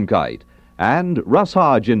Walter Cronkite and Russ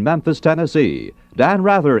Hodge in Memphis, Tennessee, Dan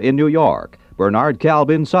Rather in New York, Bernard Kalb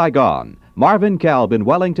in Saigon, Marvin Kalb in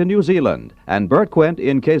Wellington, New Zealand, and Bert Quint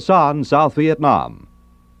in Quezon, South Vietnam.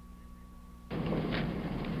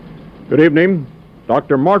 Good evening.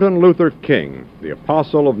 Dr. Martin Luther King, the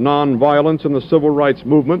apostle of nonviolence in the civil rights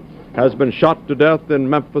movement, has been shot to death in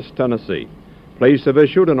Memphis, Tennessee. Police have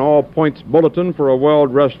issued an all-points bulletin for a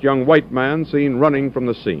well-dressed young white man seen running from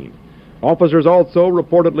the scene. Officers also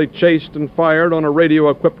reportedly chased and fired on a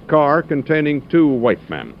radio-equipped car containing 2 white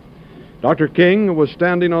men. Dr. King was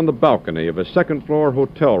standing on the balcony of his second-floor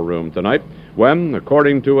hotel room tonight when,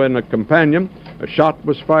 according to a companion, a shot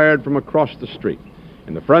was fired from across the street.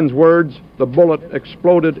 In the friend's words, the bullet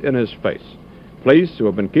exploded in his face. Police, who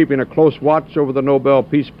have been keeping a close watch over the Nobel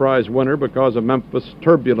Peace Prize winner because of Memphis'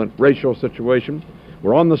 turbulent racial situation,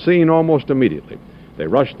 were on the scene almost immediately. They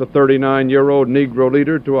rushed the 39-year-old Negro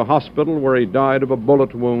leader to a hospital where he died of a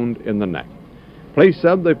bullet wound in the neck. Police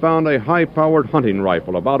said they found a high-powered hunting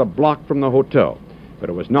rifle about a block from the hotel, but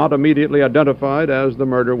it was not immediately identified as the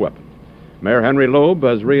murder weapon. Mayor Henry Loeb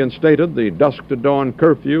has reinstated the dusk-to-dawn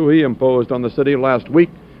curfew he imposed on the city last week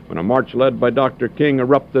when a march led by Dr. King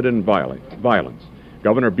erupted in violence.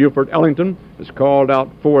 Governor Buford Ellington has called out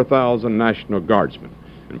 4,000 National Guardsmen.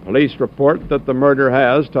 And police report that the murder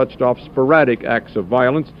has touched off sporadic acts of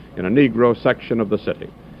violence in a Negro section of the city.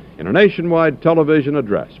 In a nationwide television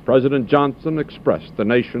address, President Johnson expressed the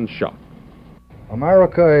nation's shock.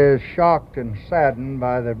 America is shocked and saddened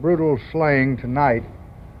by the brutal slaying tonight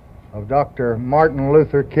of Dr. Martin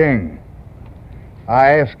Luther King.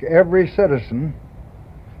 I ask every citizen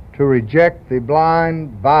to reject the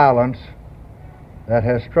blind violence that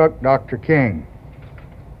has struck Dr. King,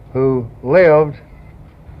 who lived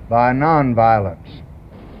by nonviolence.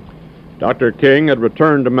 Dr. King had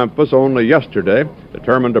returned to Memphis only yesterday,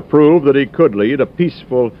 determined to prove that he could lead a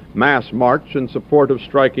peaceful mass march in support of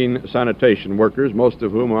striking sanitation workers, most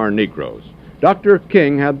of whom are Negroes. Dr.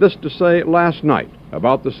 King had this to say last night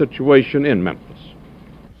about the situation in Memphis.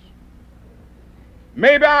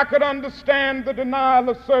 Maybe I could understand the denial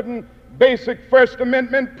of certain basic First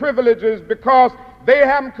Amendment privileges because they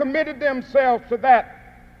haven't committed themselves to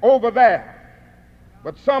that over there.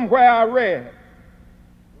 But somewhere I read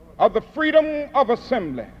of the freedom of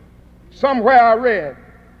assembly. Somewhere I read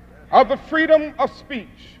of the freedom of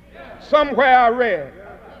speech. Somewhere I read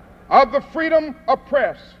of the freedom of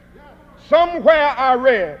press. Somewhere I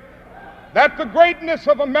read that the greatness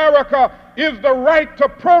of America is the right to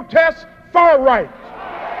protest for right.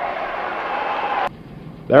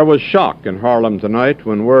 There was shock in Harlem tonight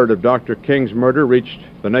when word of Dr. King's murder reached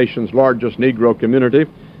the nation's largest Negro community.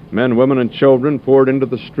 Men, women, and children poured into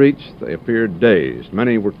the streets. They appeared dazed.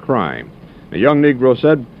 Many were crying. A young Negro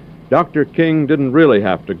said Dr. King didn't really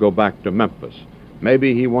have to go back to Memphis.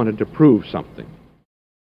 Maybe he wanted to prove something.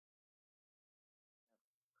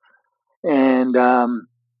 And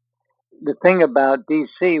the thing about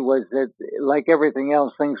D.C. was that, like everything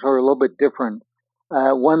else, things were a little bit different.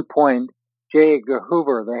 At one point, J. Edgar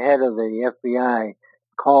Hoover, the head of the FBI,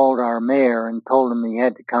 called our mayor and told him he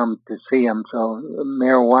had to come to see him. So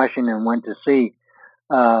Mayor Washington went to see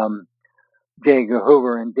J. Edgar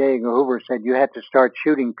Hoover, and J. Edgar Hoover said, "You have to start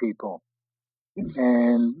shooting people."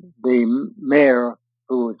 And the mayor,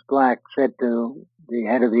 who was black, said to the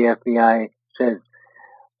head of the FBI, says,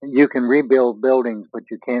 "You can rebuild buildings,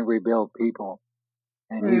 but you can't rebuild people."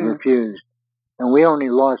 And he refused. And we only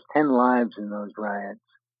lost 10 lives in those riots,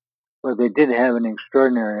 but they did have an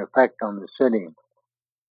extraordinary effect on the city.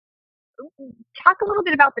 Talk a little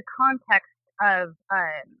bit about the context of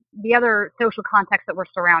the other social context that were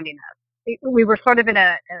surrounding us. We were sort of in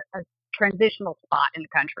a transitional spot in the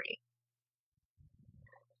country.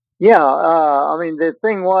 Yeah, I mean, the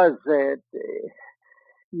thing was that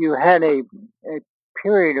you had a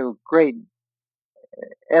period of great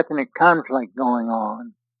ethnic conflict going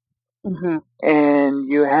on. Mm-hmm. And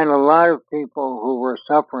you had a lot of people who were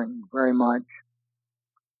suffering very much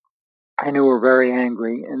and who were very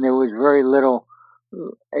angry, and there was very little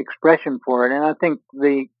expression for it. And I think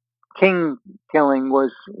the King killing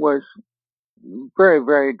was very,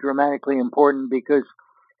 very dramatically important because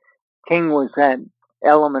King was that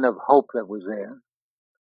element of hope that was there.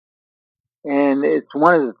 And it's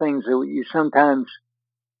one of the things that you sometimes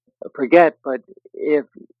forget, but if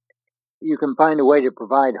you can find a way to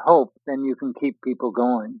provide hope, then you can keep people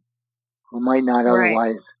going who might not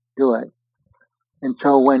otherwise do it. And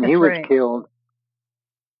so when he was killed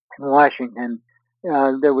in Washington,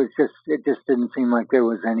 it just didn't seem like there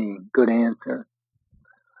was any good answer.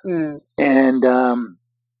 And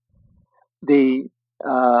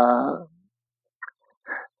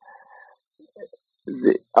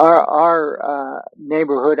our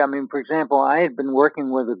neighborhood, I mean, for example, I had been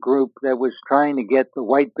working with a group that was trying to get the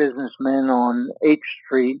white businessmen on H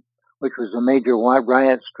Street, which was a major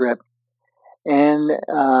riot strip, and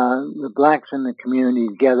the blacks in the community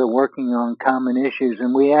together working on common issues.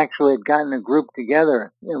 And we actually had gotten a group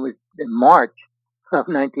together. It was in March of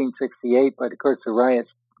 1968, but of course the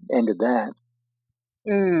riots ended that.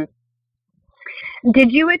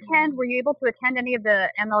 Did you attend, were you able to attend any of the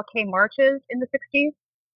MLK marches in the 60s?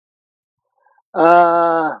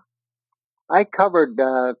 I covered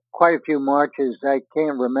quite a few marches. I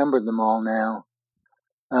can't remember them all now.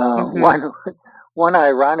 One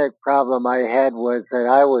ironic problem I had was that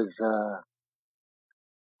I was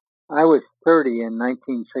 30 in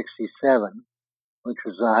 1967, which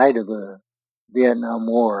was the height of the Vietnam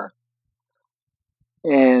War.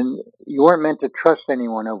 And you weren't meant to trust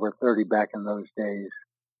anyone over 30 back in those days.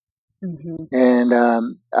 And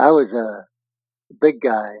I was a big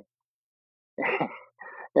guy.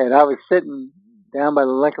 And I was sitting down by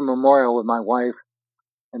the Lincoln Memorial with my wife.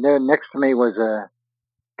 And there next to me was a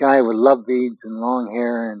guy with love beads and long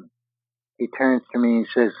hair. And he turns to me and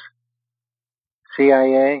says,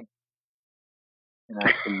 "CIA?" And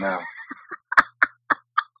I said, "No."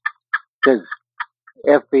 He says,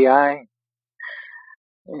 "FBI?"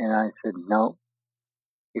 And I said, "No."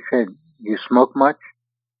 He said, "You smoke much?"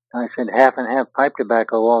 I said, "Half and half pipe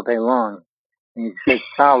tobacco all day long." And he said,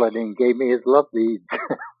 "Solid," and gave me his love beads.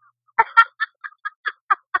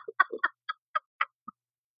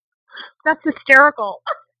 That's hysterical.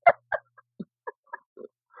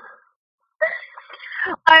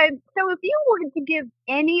 So if you were to give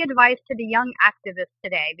any advice to the young activists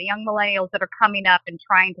today, the young millennials that are coming up and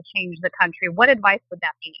trying to change the country, what advice would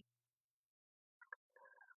that be?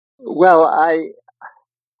 Well, I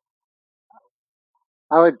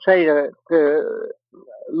would say to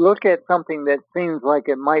look at something that seems like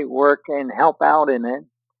it might work and help out in it.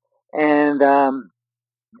 And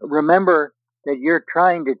remember that you're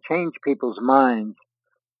trying to change people's minds.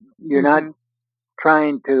 You're not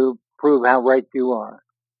trying to prove how right you are.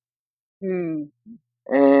 Mm.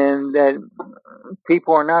 And that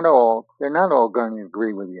people are they're not all going to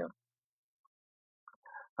agree with you.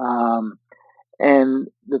 And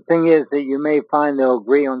the thing is that you may find they'll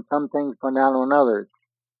agree on some things, but not on others.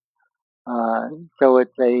 So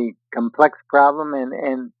it's a complex problem,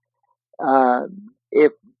 and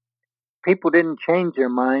if people didn't change their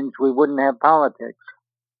minds, we wouldn't have politics.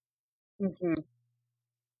 Mm-hmm.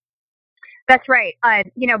 That's right.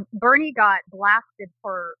 Bernie got blasted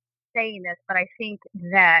for saying this, but I think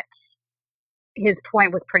that his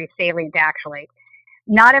point was pretty salient, actually.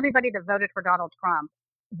 Not everybody that voted for Donald Trump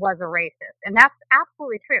was a racist, and that's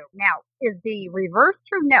absolutely true. Now, is the reverse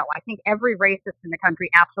true? No. I think every racist in the country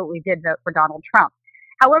absolutely did vote for Donald Trump.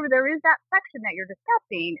 However, there is that section that you're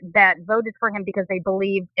discussing that voted for him because they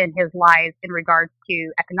believed in his lies in regards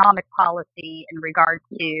to economic policy, in regards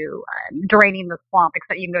to draining the swamp,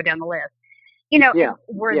 etc. You can go down the list.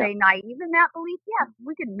 Were they naive in that belief? Yes,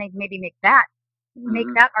 we could maybe make that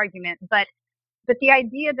argument. But the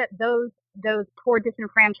idea that those poor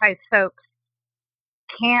disenfranchised folks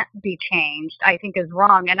can't be changed, I think, is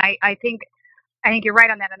wrong. And I think you're right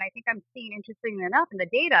on that. And I think I'm seeing, interestingly enough, in the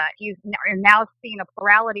data, you're now seeing a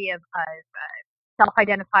plurality of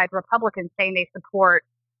self-identified Republicans saying they support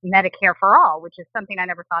Medicare for all, which is something I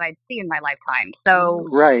never thought I'd see in my lifetime. So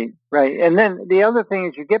right. And then the other thing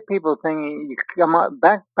is you get people thinking, you come up,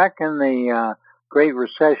 back in the Great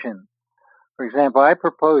Recession, for example, I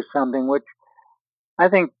proposed something which I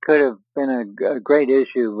think could have been a great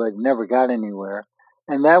issue, but never got anywhere.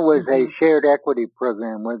 And that was a shared equity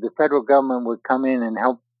program where the federal government would come in and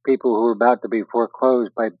help people who were about to be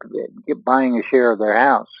foreclosed by buying a share of their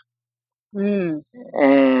house. And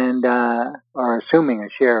or assuming a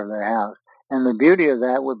share of their house. And the beauty of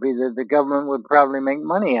that would be that the government would probably make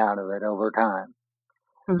money out of it over time.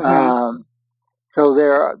 So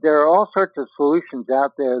there are all sorts of solutions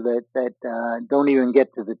out there that don't even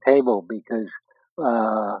get to the table because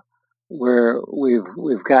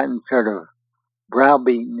we've gotten sort of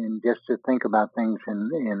browbeaten in just to think about things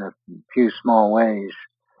in a few small ways.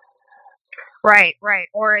 Right.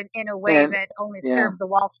 Or in a way that only serves the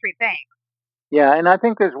Wall Street bank. Yeah, and I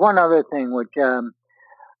think there's one other thing which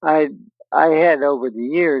I had over the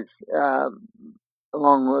years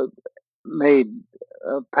made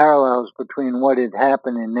parallels between what had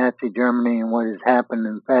happened in Nazi Germany and what has happened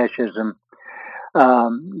in fascism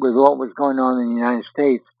with what was going on in the United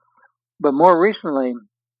States. But more recently,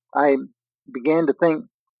 I began to think,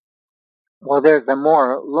 well, there's a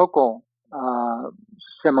more local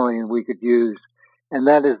simile we could use, and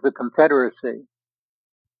that is the Confederacy.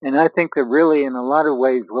 And I think that really, in a lot of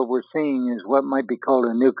ways, what we're seeing is what might be called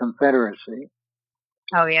a new Confederacy.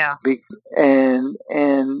 Oh yeah. And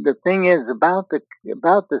the thing is about the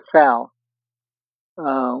South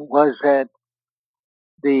was that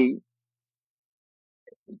the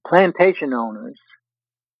plantation owners,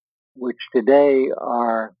 which today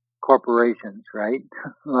are corporations, right?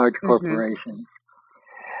 Large corporations.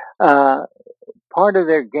 Part of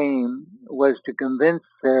their game was to convince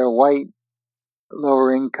their white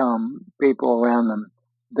lower income people around them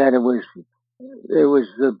that it was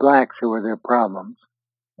the blacks who were their problems.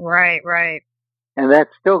 Right. And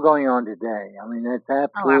that's still going on today. I mean, that's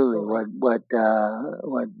absolutely what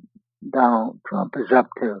Donald Trump is up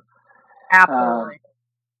to. Absolutely.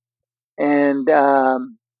 And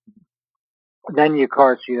then, of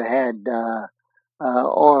course, you had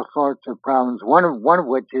all sorts of problems. One of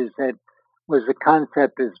which is that was a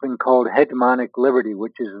concept that's been called hegemonic liberty,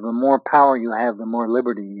 which is the more power you have, the more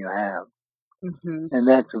liberty you have. And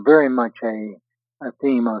that's very much a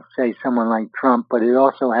theme of, say, someone like Trump, but it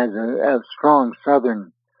also has a strong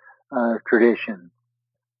Southern tradition.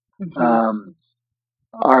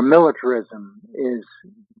 Our militarism is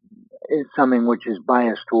something which is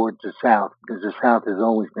biased towards the South, because the South has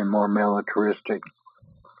always been more militaristic.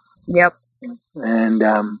 Yep. And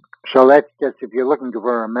so that's just, if you're looking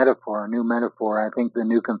for a new metaphor, I think the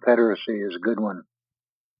new Confederacy is a good one.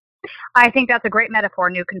 I think that's a great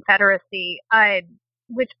metaphor, new Confederacy,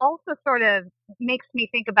 which also sort of makes me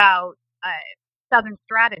think about Southern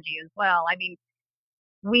strategy as well. I mean,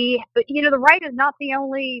 the right is not the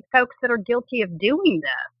only folks that are guilty of doing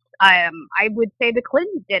this. I would say the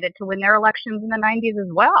Clintons did it to win their elections in the 90s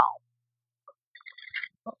as well.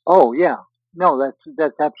 Oh, yeah. No,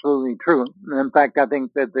 that's absolutely true. In fact, I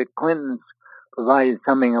think that the Clintons provided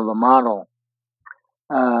something of a model.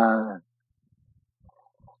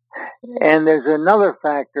 And there's another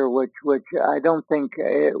factor which I don't think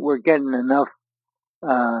we're getting enough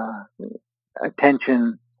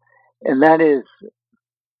attention, and that is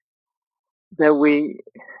that we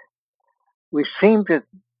seem to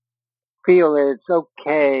feel that it's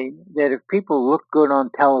okay that if people look good on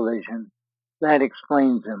television, that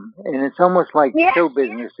explains them. And it's almost like show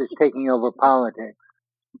business is taking over politics.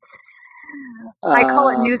 I call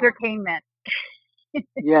it newsertainment.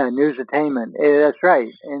 Yeah, newsertainment. That's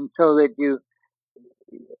right. And so that you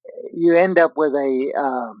end up with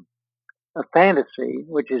a fantasy,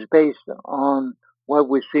 which is based on what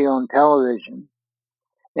we see on television.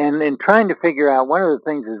 And in trying to figure out, one of the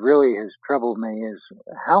things that really has troubled me is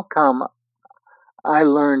how come I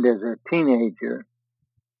learned as a teenager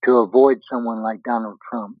to avoid someone like Donald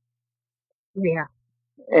Trump. Yeah.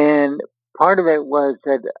 And part of it was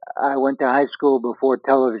that I went to high school before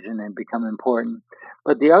television had become important.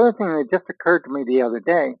 But the other thing that just occurred to me the other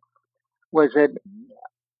day was that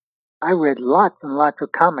I read lots and lots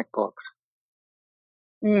of comic books.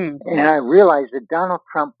 And I realized that Donald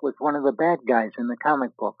Trump was one of the bad guys in the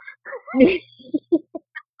comic books.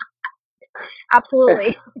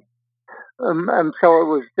 Absolutely. And so it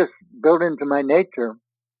was just built into my nature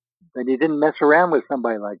that he didn't mess around with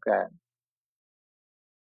somebody like that.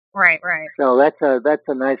 Right. So that's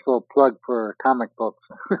a nice little plug for comic books.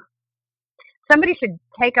 Somebody should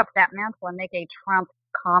take up that mantle and make a Trump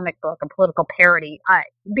comic book, a political parody,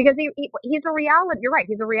 because he's a reality. You're right.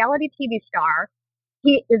 He's a reality TV star.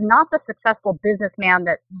 He is not the successful businessman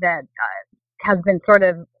that has been sort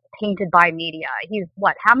of painted by media. He's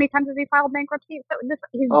what? How many times has he filed bankruptcy? So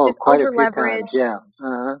he's just quite over a few leveraged. times, yeah.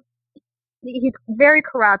 Uh-huh. He's very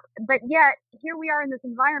corrupt, but yet here we are in this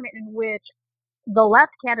environment in which the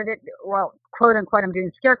left candidate, well, quote unquote, I'm doing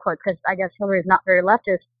scare quotes because I guess Hillary is not very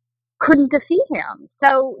leftist, couldn't defeat him.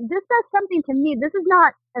 So this says something to me. This is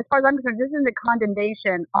not, as far as I'm concerned, this isn't a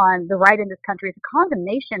condemnation on the right in this country. It's a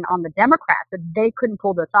condemnation on the Democrats that they couldn't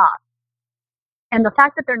pull this off. And the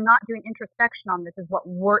fact that they're not doing introspection on this is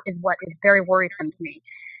what is very worrisome to me,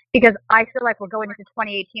 because I feel like we're going into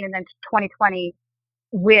 2018 and then 2020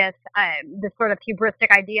 with this sort of hubristic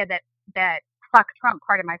idea that fuck Trump,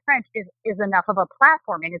 pardon my French, is enough of a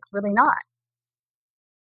platform, and it's really not.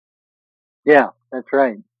 Yeah, that's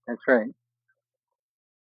right.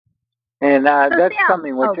 And that's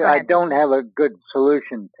something which I don't have a good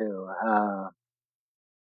solution to,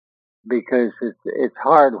 because it's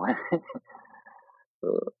hard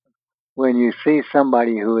when you see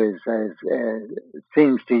somebody who is as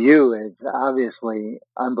seems to you as obviously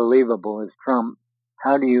unbelievable as Trump.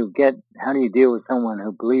 How do you deal with someone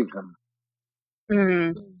who believes him?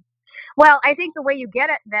 Well, I think the way you get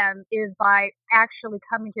at them is by actually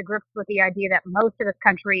coming to grips with the idea that most of this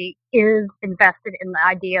country is invested in the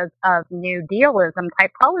ideas of New Dealism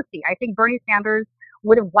type policy. I think Bernie Sanders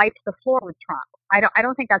would have wiped the floor with Trump. I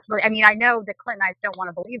don't think that's really, I mean, I know the Clintonites don't want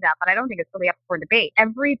to believe that, but I don't think it's really up for debate.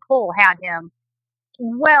 Every poll had him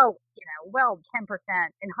well 10%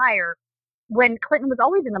 and higher, when Clinton was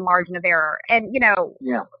always in the margin of error. And,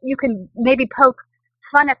 you can maybe poke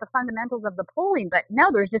fun at the fundamentals of the polling, but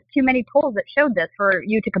no, there's just too many polls that showed this for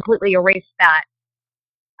you to completely erase that,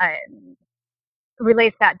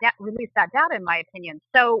 release that data, in my opinion.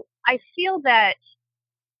 So I feel that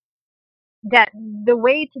the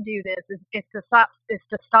way to do this is to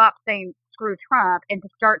stop saying screw Trump and to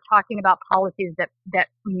start talking about policies that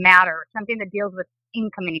matter, something that deals with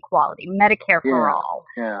income inequality, Medicare for all.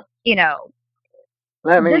 Yeah.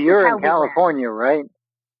 I mean, you're in California, right?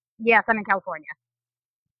 Yes, I'm in California.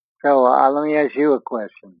 So let me ask you a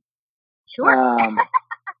question. Sure.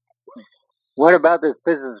 What about this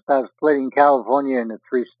business about splitting California into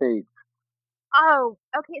 3 states? Oh,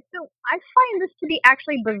 okay. So I find this to be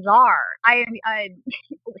actually bizarre.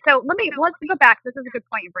 So let's go back. This is a good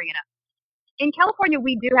point you bring it up. In California,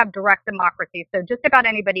 we do have direct democracy. So just about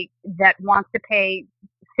anybody that wants to pay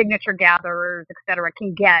signature gatherers, et cetera,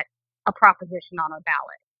 can get a proposition on a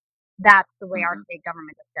ballot. That's the way our state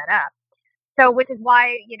government is set up. So, which is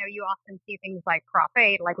why, you often see things like Prop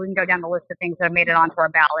 8, like we can go down the list of things that have made it onto our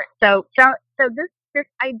ballot. So this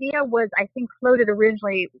idea was, I think, floated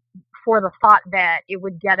originally for the thought that it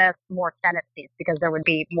would get us more Senate seats because there would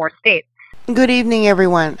be more states. Good evening,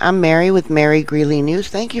 everyone. I'm Mary with Mary Greeley News.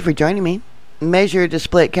 Thank you for joining me. Measure to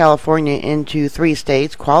split California into 3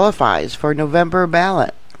 states qualifies for November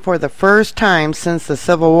ballot. For the first time since the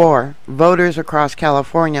Civil War, voters across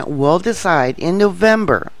California will decide in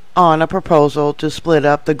November on a proposal to split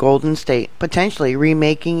up the Golden State, potentially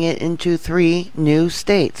remaking it into 3 new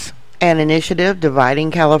states. An initiative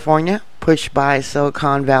dividing California, pushed by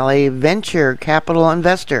Silicon Valley venture capital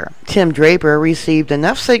investor Tim Draper, received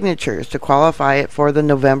enough signatures to qualify it for the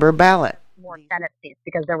November ballot. More Senate seats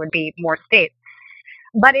because there would be more states.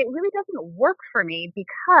 But it really doesn't work for me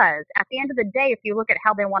because at the end of the day, if you look at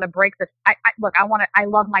how they want to break this, I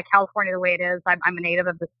love my California the way it is. I'm a native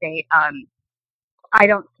of the state. I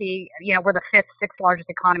don't see, we're the sixth largest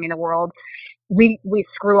economy in the world. We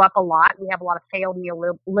screw up a lot. We have a lot of failed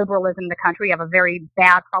neoliberalism in the country. We have a very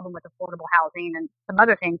bad problem with affordable housing and some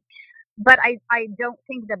other things. But I don't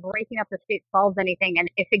think that breaking up the state solves anything.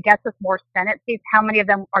 And if it gets us more Senate seats, how many of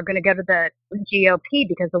them are going to go to the GOP?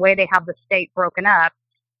 Because the way they have the state broken up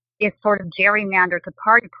is sort of gerrymandered to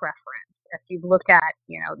party preference. If you've looked at,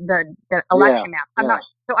 the election map,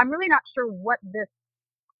 I'm really not sure what this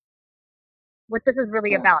is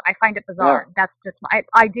really about. I find it bizarre. Yeah. That's just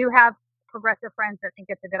I do have progressive friends that think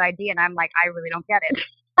it's a good idea, and I'm like, I really don't get it.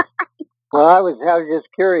 Well, I was just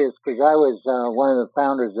curious because I was one of the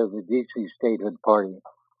founders of the DC Statehood Party.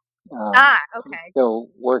 Okay. Still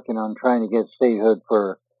working on trying to get statehood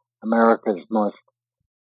for America's most.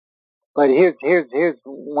 But here's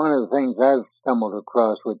one of the things I've stumbled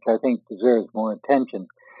across, which I think deserves more attention,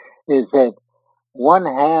 is that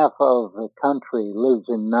 1/2 of the country lives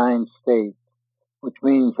in 9 states, which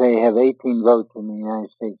means they have 18 votes in the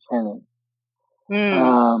United States Senate.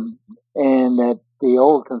 And that the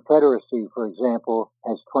old Confederacy, for example,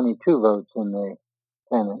 has 22 votes in the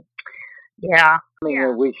Senate. Yeah. Something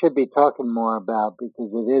that we should be talking more about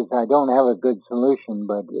because it is, I don't have a good solution,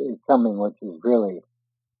 but it's something which is really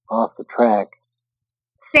off the track.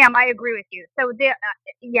 Sam, I agree with you. So,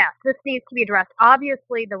 yes, this needs to be addressed.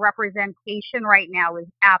 Obviously, the representation right now is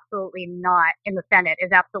absolutely not, in the Senate,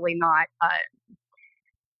 is absolutely not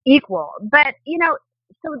equal. But,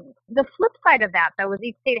 so the flip side of that, though, is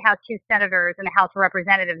each state has 2 senators and a House of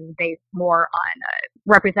Representatives is based more on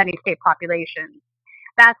representing state populations.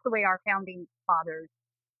 That's the way our founding fathers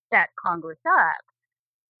set Congress up.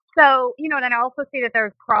 So, and I also see that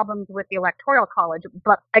there's problems with the Electoral College.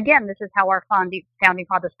 But again, this is how our founding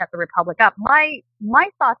fathers set the Republic up. My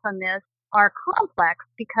thoughts on this are complex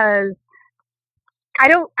because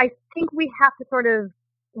I think we have to sort of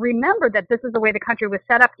remember that this is the way the country was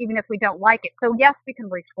set up, even if we don't like it. So yes, we can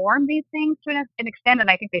reform these things to an extent, and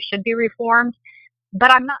I think they should be reformed.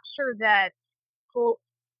 But I'm not sure that whole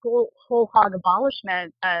hog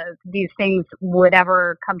abolishment of these things would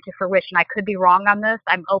ever come to fruition. I could be wrong on this.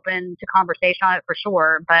 I'm open to conversation on it for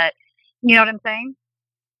sure, but you know what I'm saying?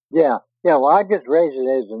 Yeah. Well, I just raise it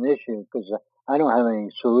as an issue because I don't have any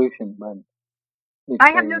solution, but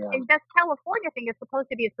I have that California thing is supposed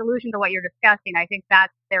to be a solution to what you're discussing. I think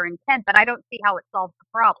that's their intent, but I don't see how it solves the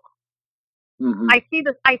problem. Mm-hmm. I see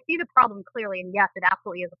the problem clearly, and yes, it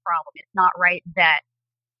absolutely is a problem. It's not right that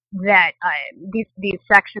these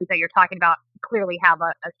sections that you're talking about clearly have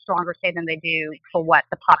a stronger say than they do for what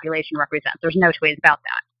the population represents. There's no two ways about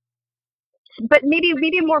that. But maybe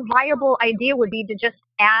a more viable idea would be to just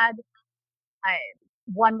add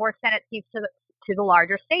one more Senate seat to the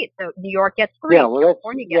larger states. So New York gets 3,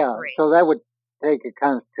 California gets 3. So that would take a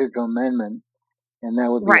constitutional amendment, and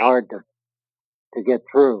that would be hard to get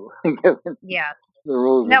through, given the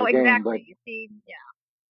rules of the game. Exactly. But, you see,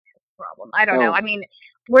 problem. I don't know. I mean,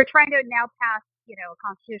 we're trying to now pass, a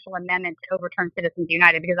constitutional amendment to overturn Citizens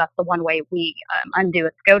United because that's the one way we undo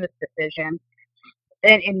a SCOTUS decision.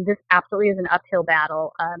 And this absolutely is an uphill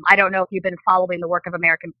battle. I don't know if you've been following the work of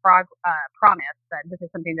American Promise, but this is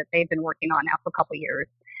something that they've been working on now for a couple of years.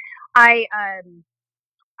 I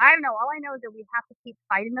don't know. All I know is that we have to keep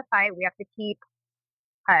fighting the fight. We have to keep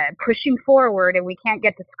pushing forward, and we can't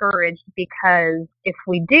get discouraged because if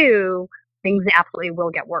we do, things absolutely will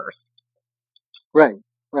get worse. Right.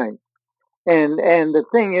 And the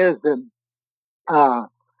thing is that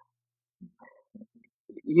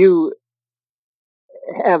you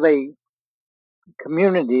have a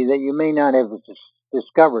community that you may not have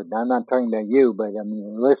discovered. I'm not talking about you, but I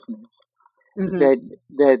mean listeners. Mm-hmm.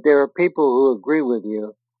 That there are people who agree with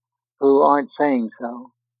you who aren't saying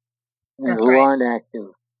so, and who aren't active.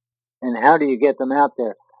 And how do you get them out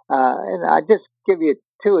there? And I just give you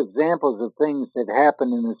 2 examples of things that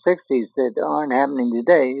happened in the 60s that aren't happening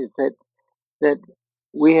today. Is that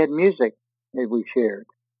we had music that we shared.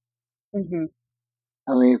 Mm-hmm.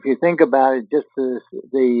 I mean, if you think about it, just the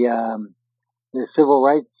civil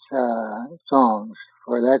rights songs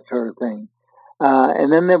or that sort of thing,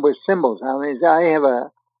 and then there were symbols. I mean, I have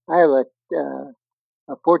a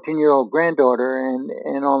 14-year-old granddaughter,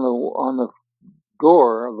 and on the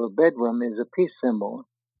door of a bedroom is a peace symbol.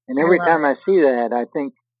 And every time I see that, I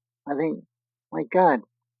think, my God,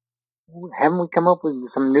 haven't we come up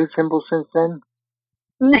with some new symbols since then?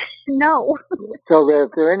 No. So that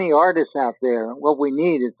if there are any artists out there, what we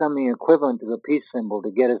need is something equivalent to the peace symbol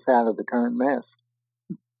to get us out of the current mess.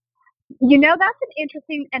 You know, that's an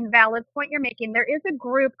interesting and valid point you're making. There is a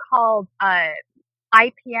group called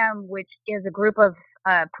IPM, which is a group of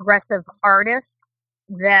progressive artists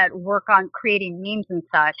that work on creating memes and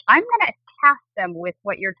such. I'm going to task them with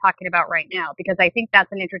what you're talking about right now because I think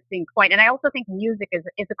that's an interesting point. And I also think music is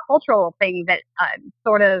a cultural thing that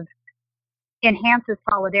sort of enhances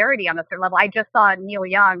solidarity on a certain level. I just saw Neil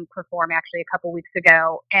Young perform actually a couple weeks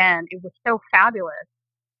ago, and it was so fabulous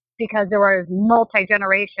because there were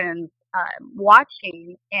multi-generations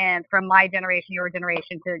watching, and from my generation, your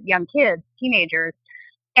generation, to young kids, teenagers,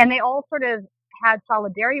 and they all sort of had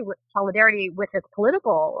solidarity with his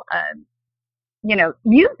political,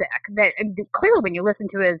 music. That clearly, when you listen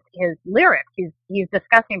to his lyrics, he's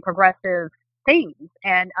discussing progressive things,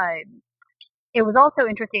 and it was also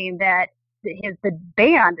interesting that the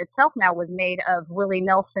band itself now was made of Willie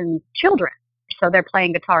Nelson's children, so they're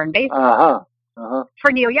playing guitar and bass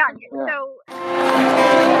for Neil Young. Yeah. So.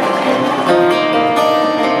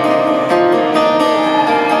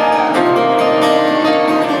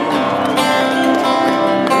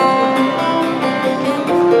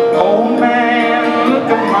 Oh man, look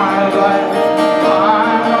at my life.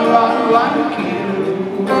 I'm a lot like you.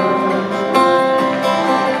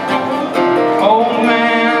 Oh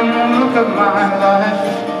man, look at my life.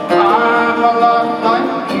 I'm a lot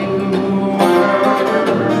like you.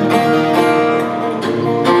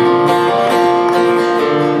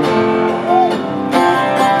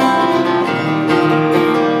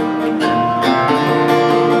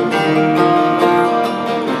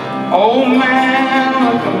 Oh man,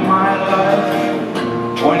 look at my life.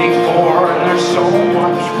 24 and there's so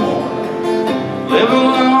much more. Live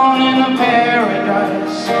alone in a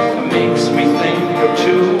paradise that makes me think of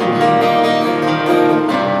two.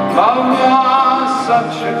 Love was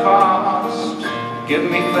such a cost. Give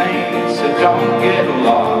me things that don't get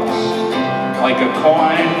lost, like a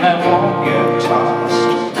coin that won't get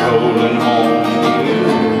tossed, rolling home to you.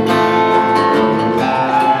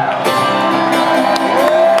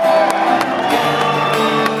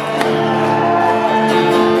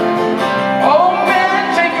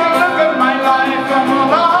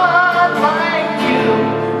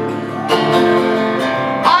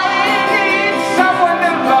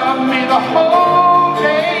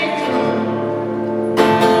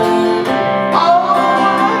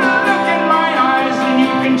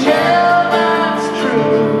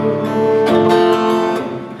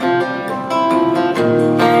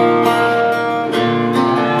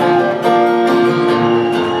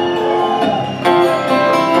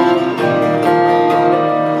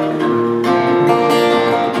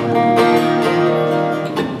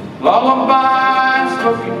 Lullabies,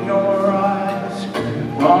 look in your eyes,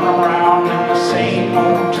 run around in the same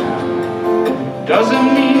old town.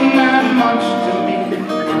 Doesn't mean that much to me,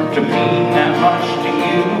 to mean that much to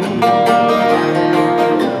you.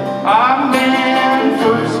 I've been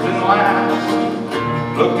first and last,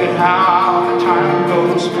 look at how the time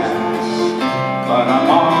goes past, but I'm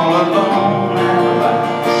all alone at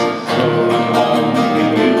last, rolling home to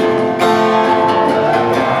you.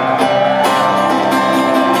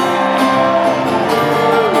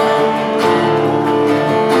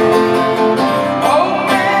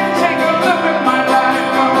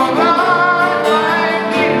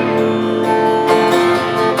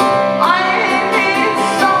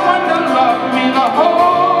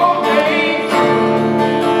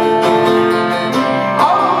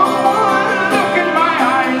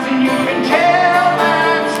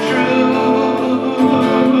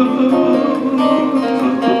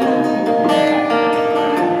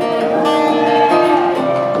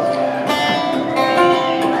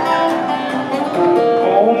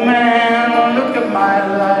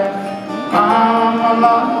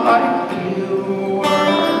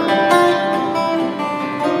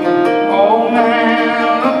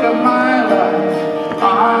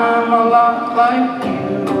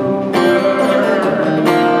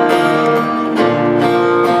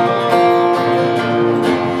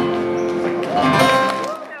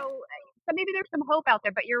 Out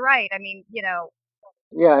there, but you're right. I mean,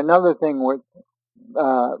 Yeah, another thing we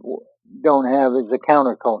don't have is the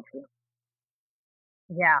counterculture.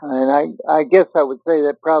 Yeah. And I guess I would say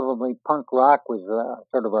that probably punk rock was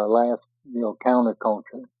sort of our last,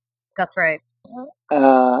 counterculture. That's right.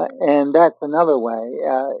 And that's another way.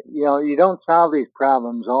 You don't solve these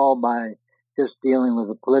problems all by just dealing with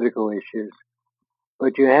the political issues,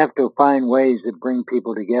 but you have to find ways that bring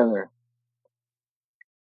people together.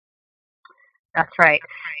 That's right.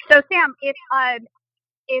 So, Sam,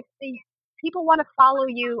 if the people want to follow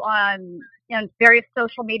you on various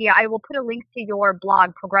social media, I will put a link to your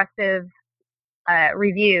blog, Progressive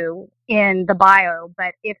review in the bio.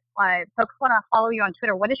 But if folks want to follow you on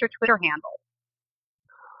Twitter, what is your Twitter handle?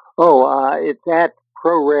 Oh, it's at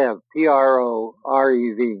ProRev,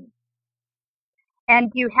 PROREV.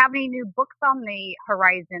 And do you have any new books on the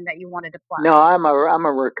horizon that you wanted to plug? No, I'm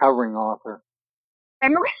a recovering author.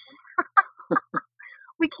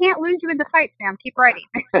 We can't lose you in the fight, Sam. Keep writing.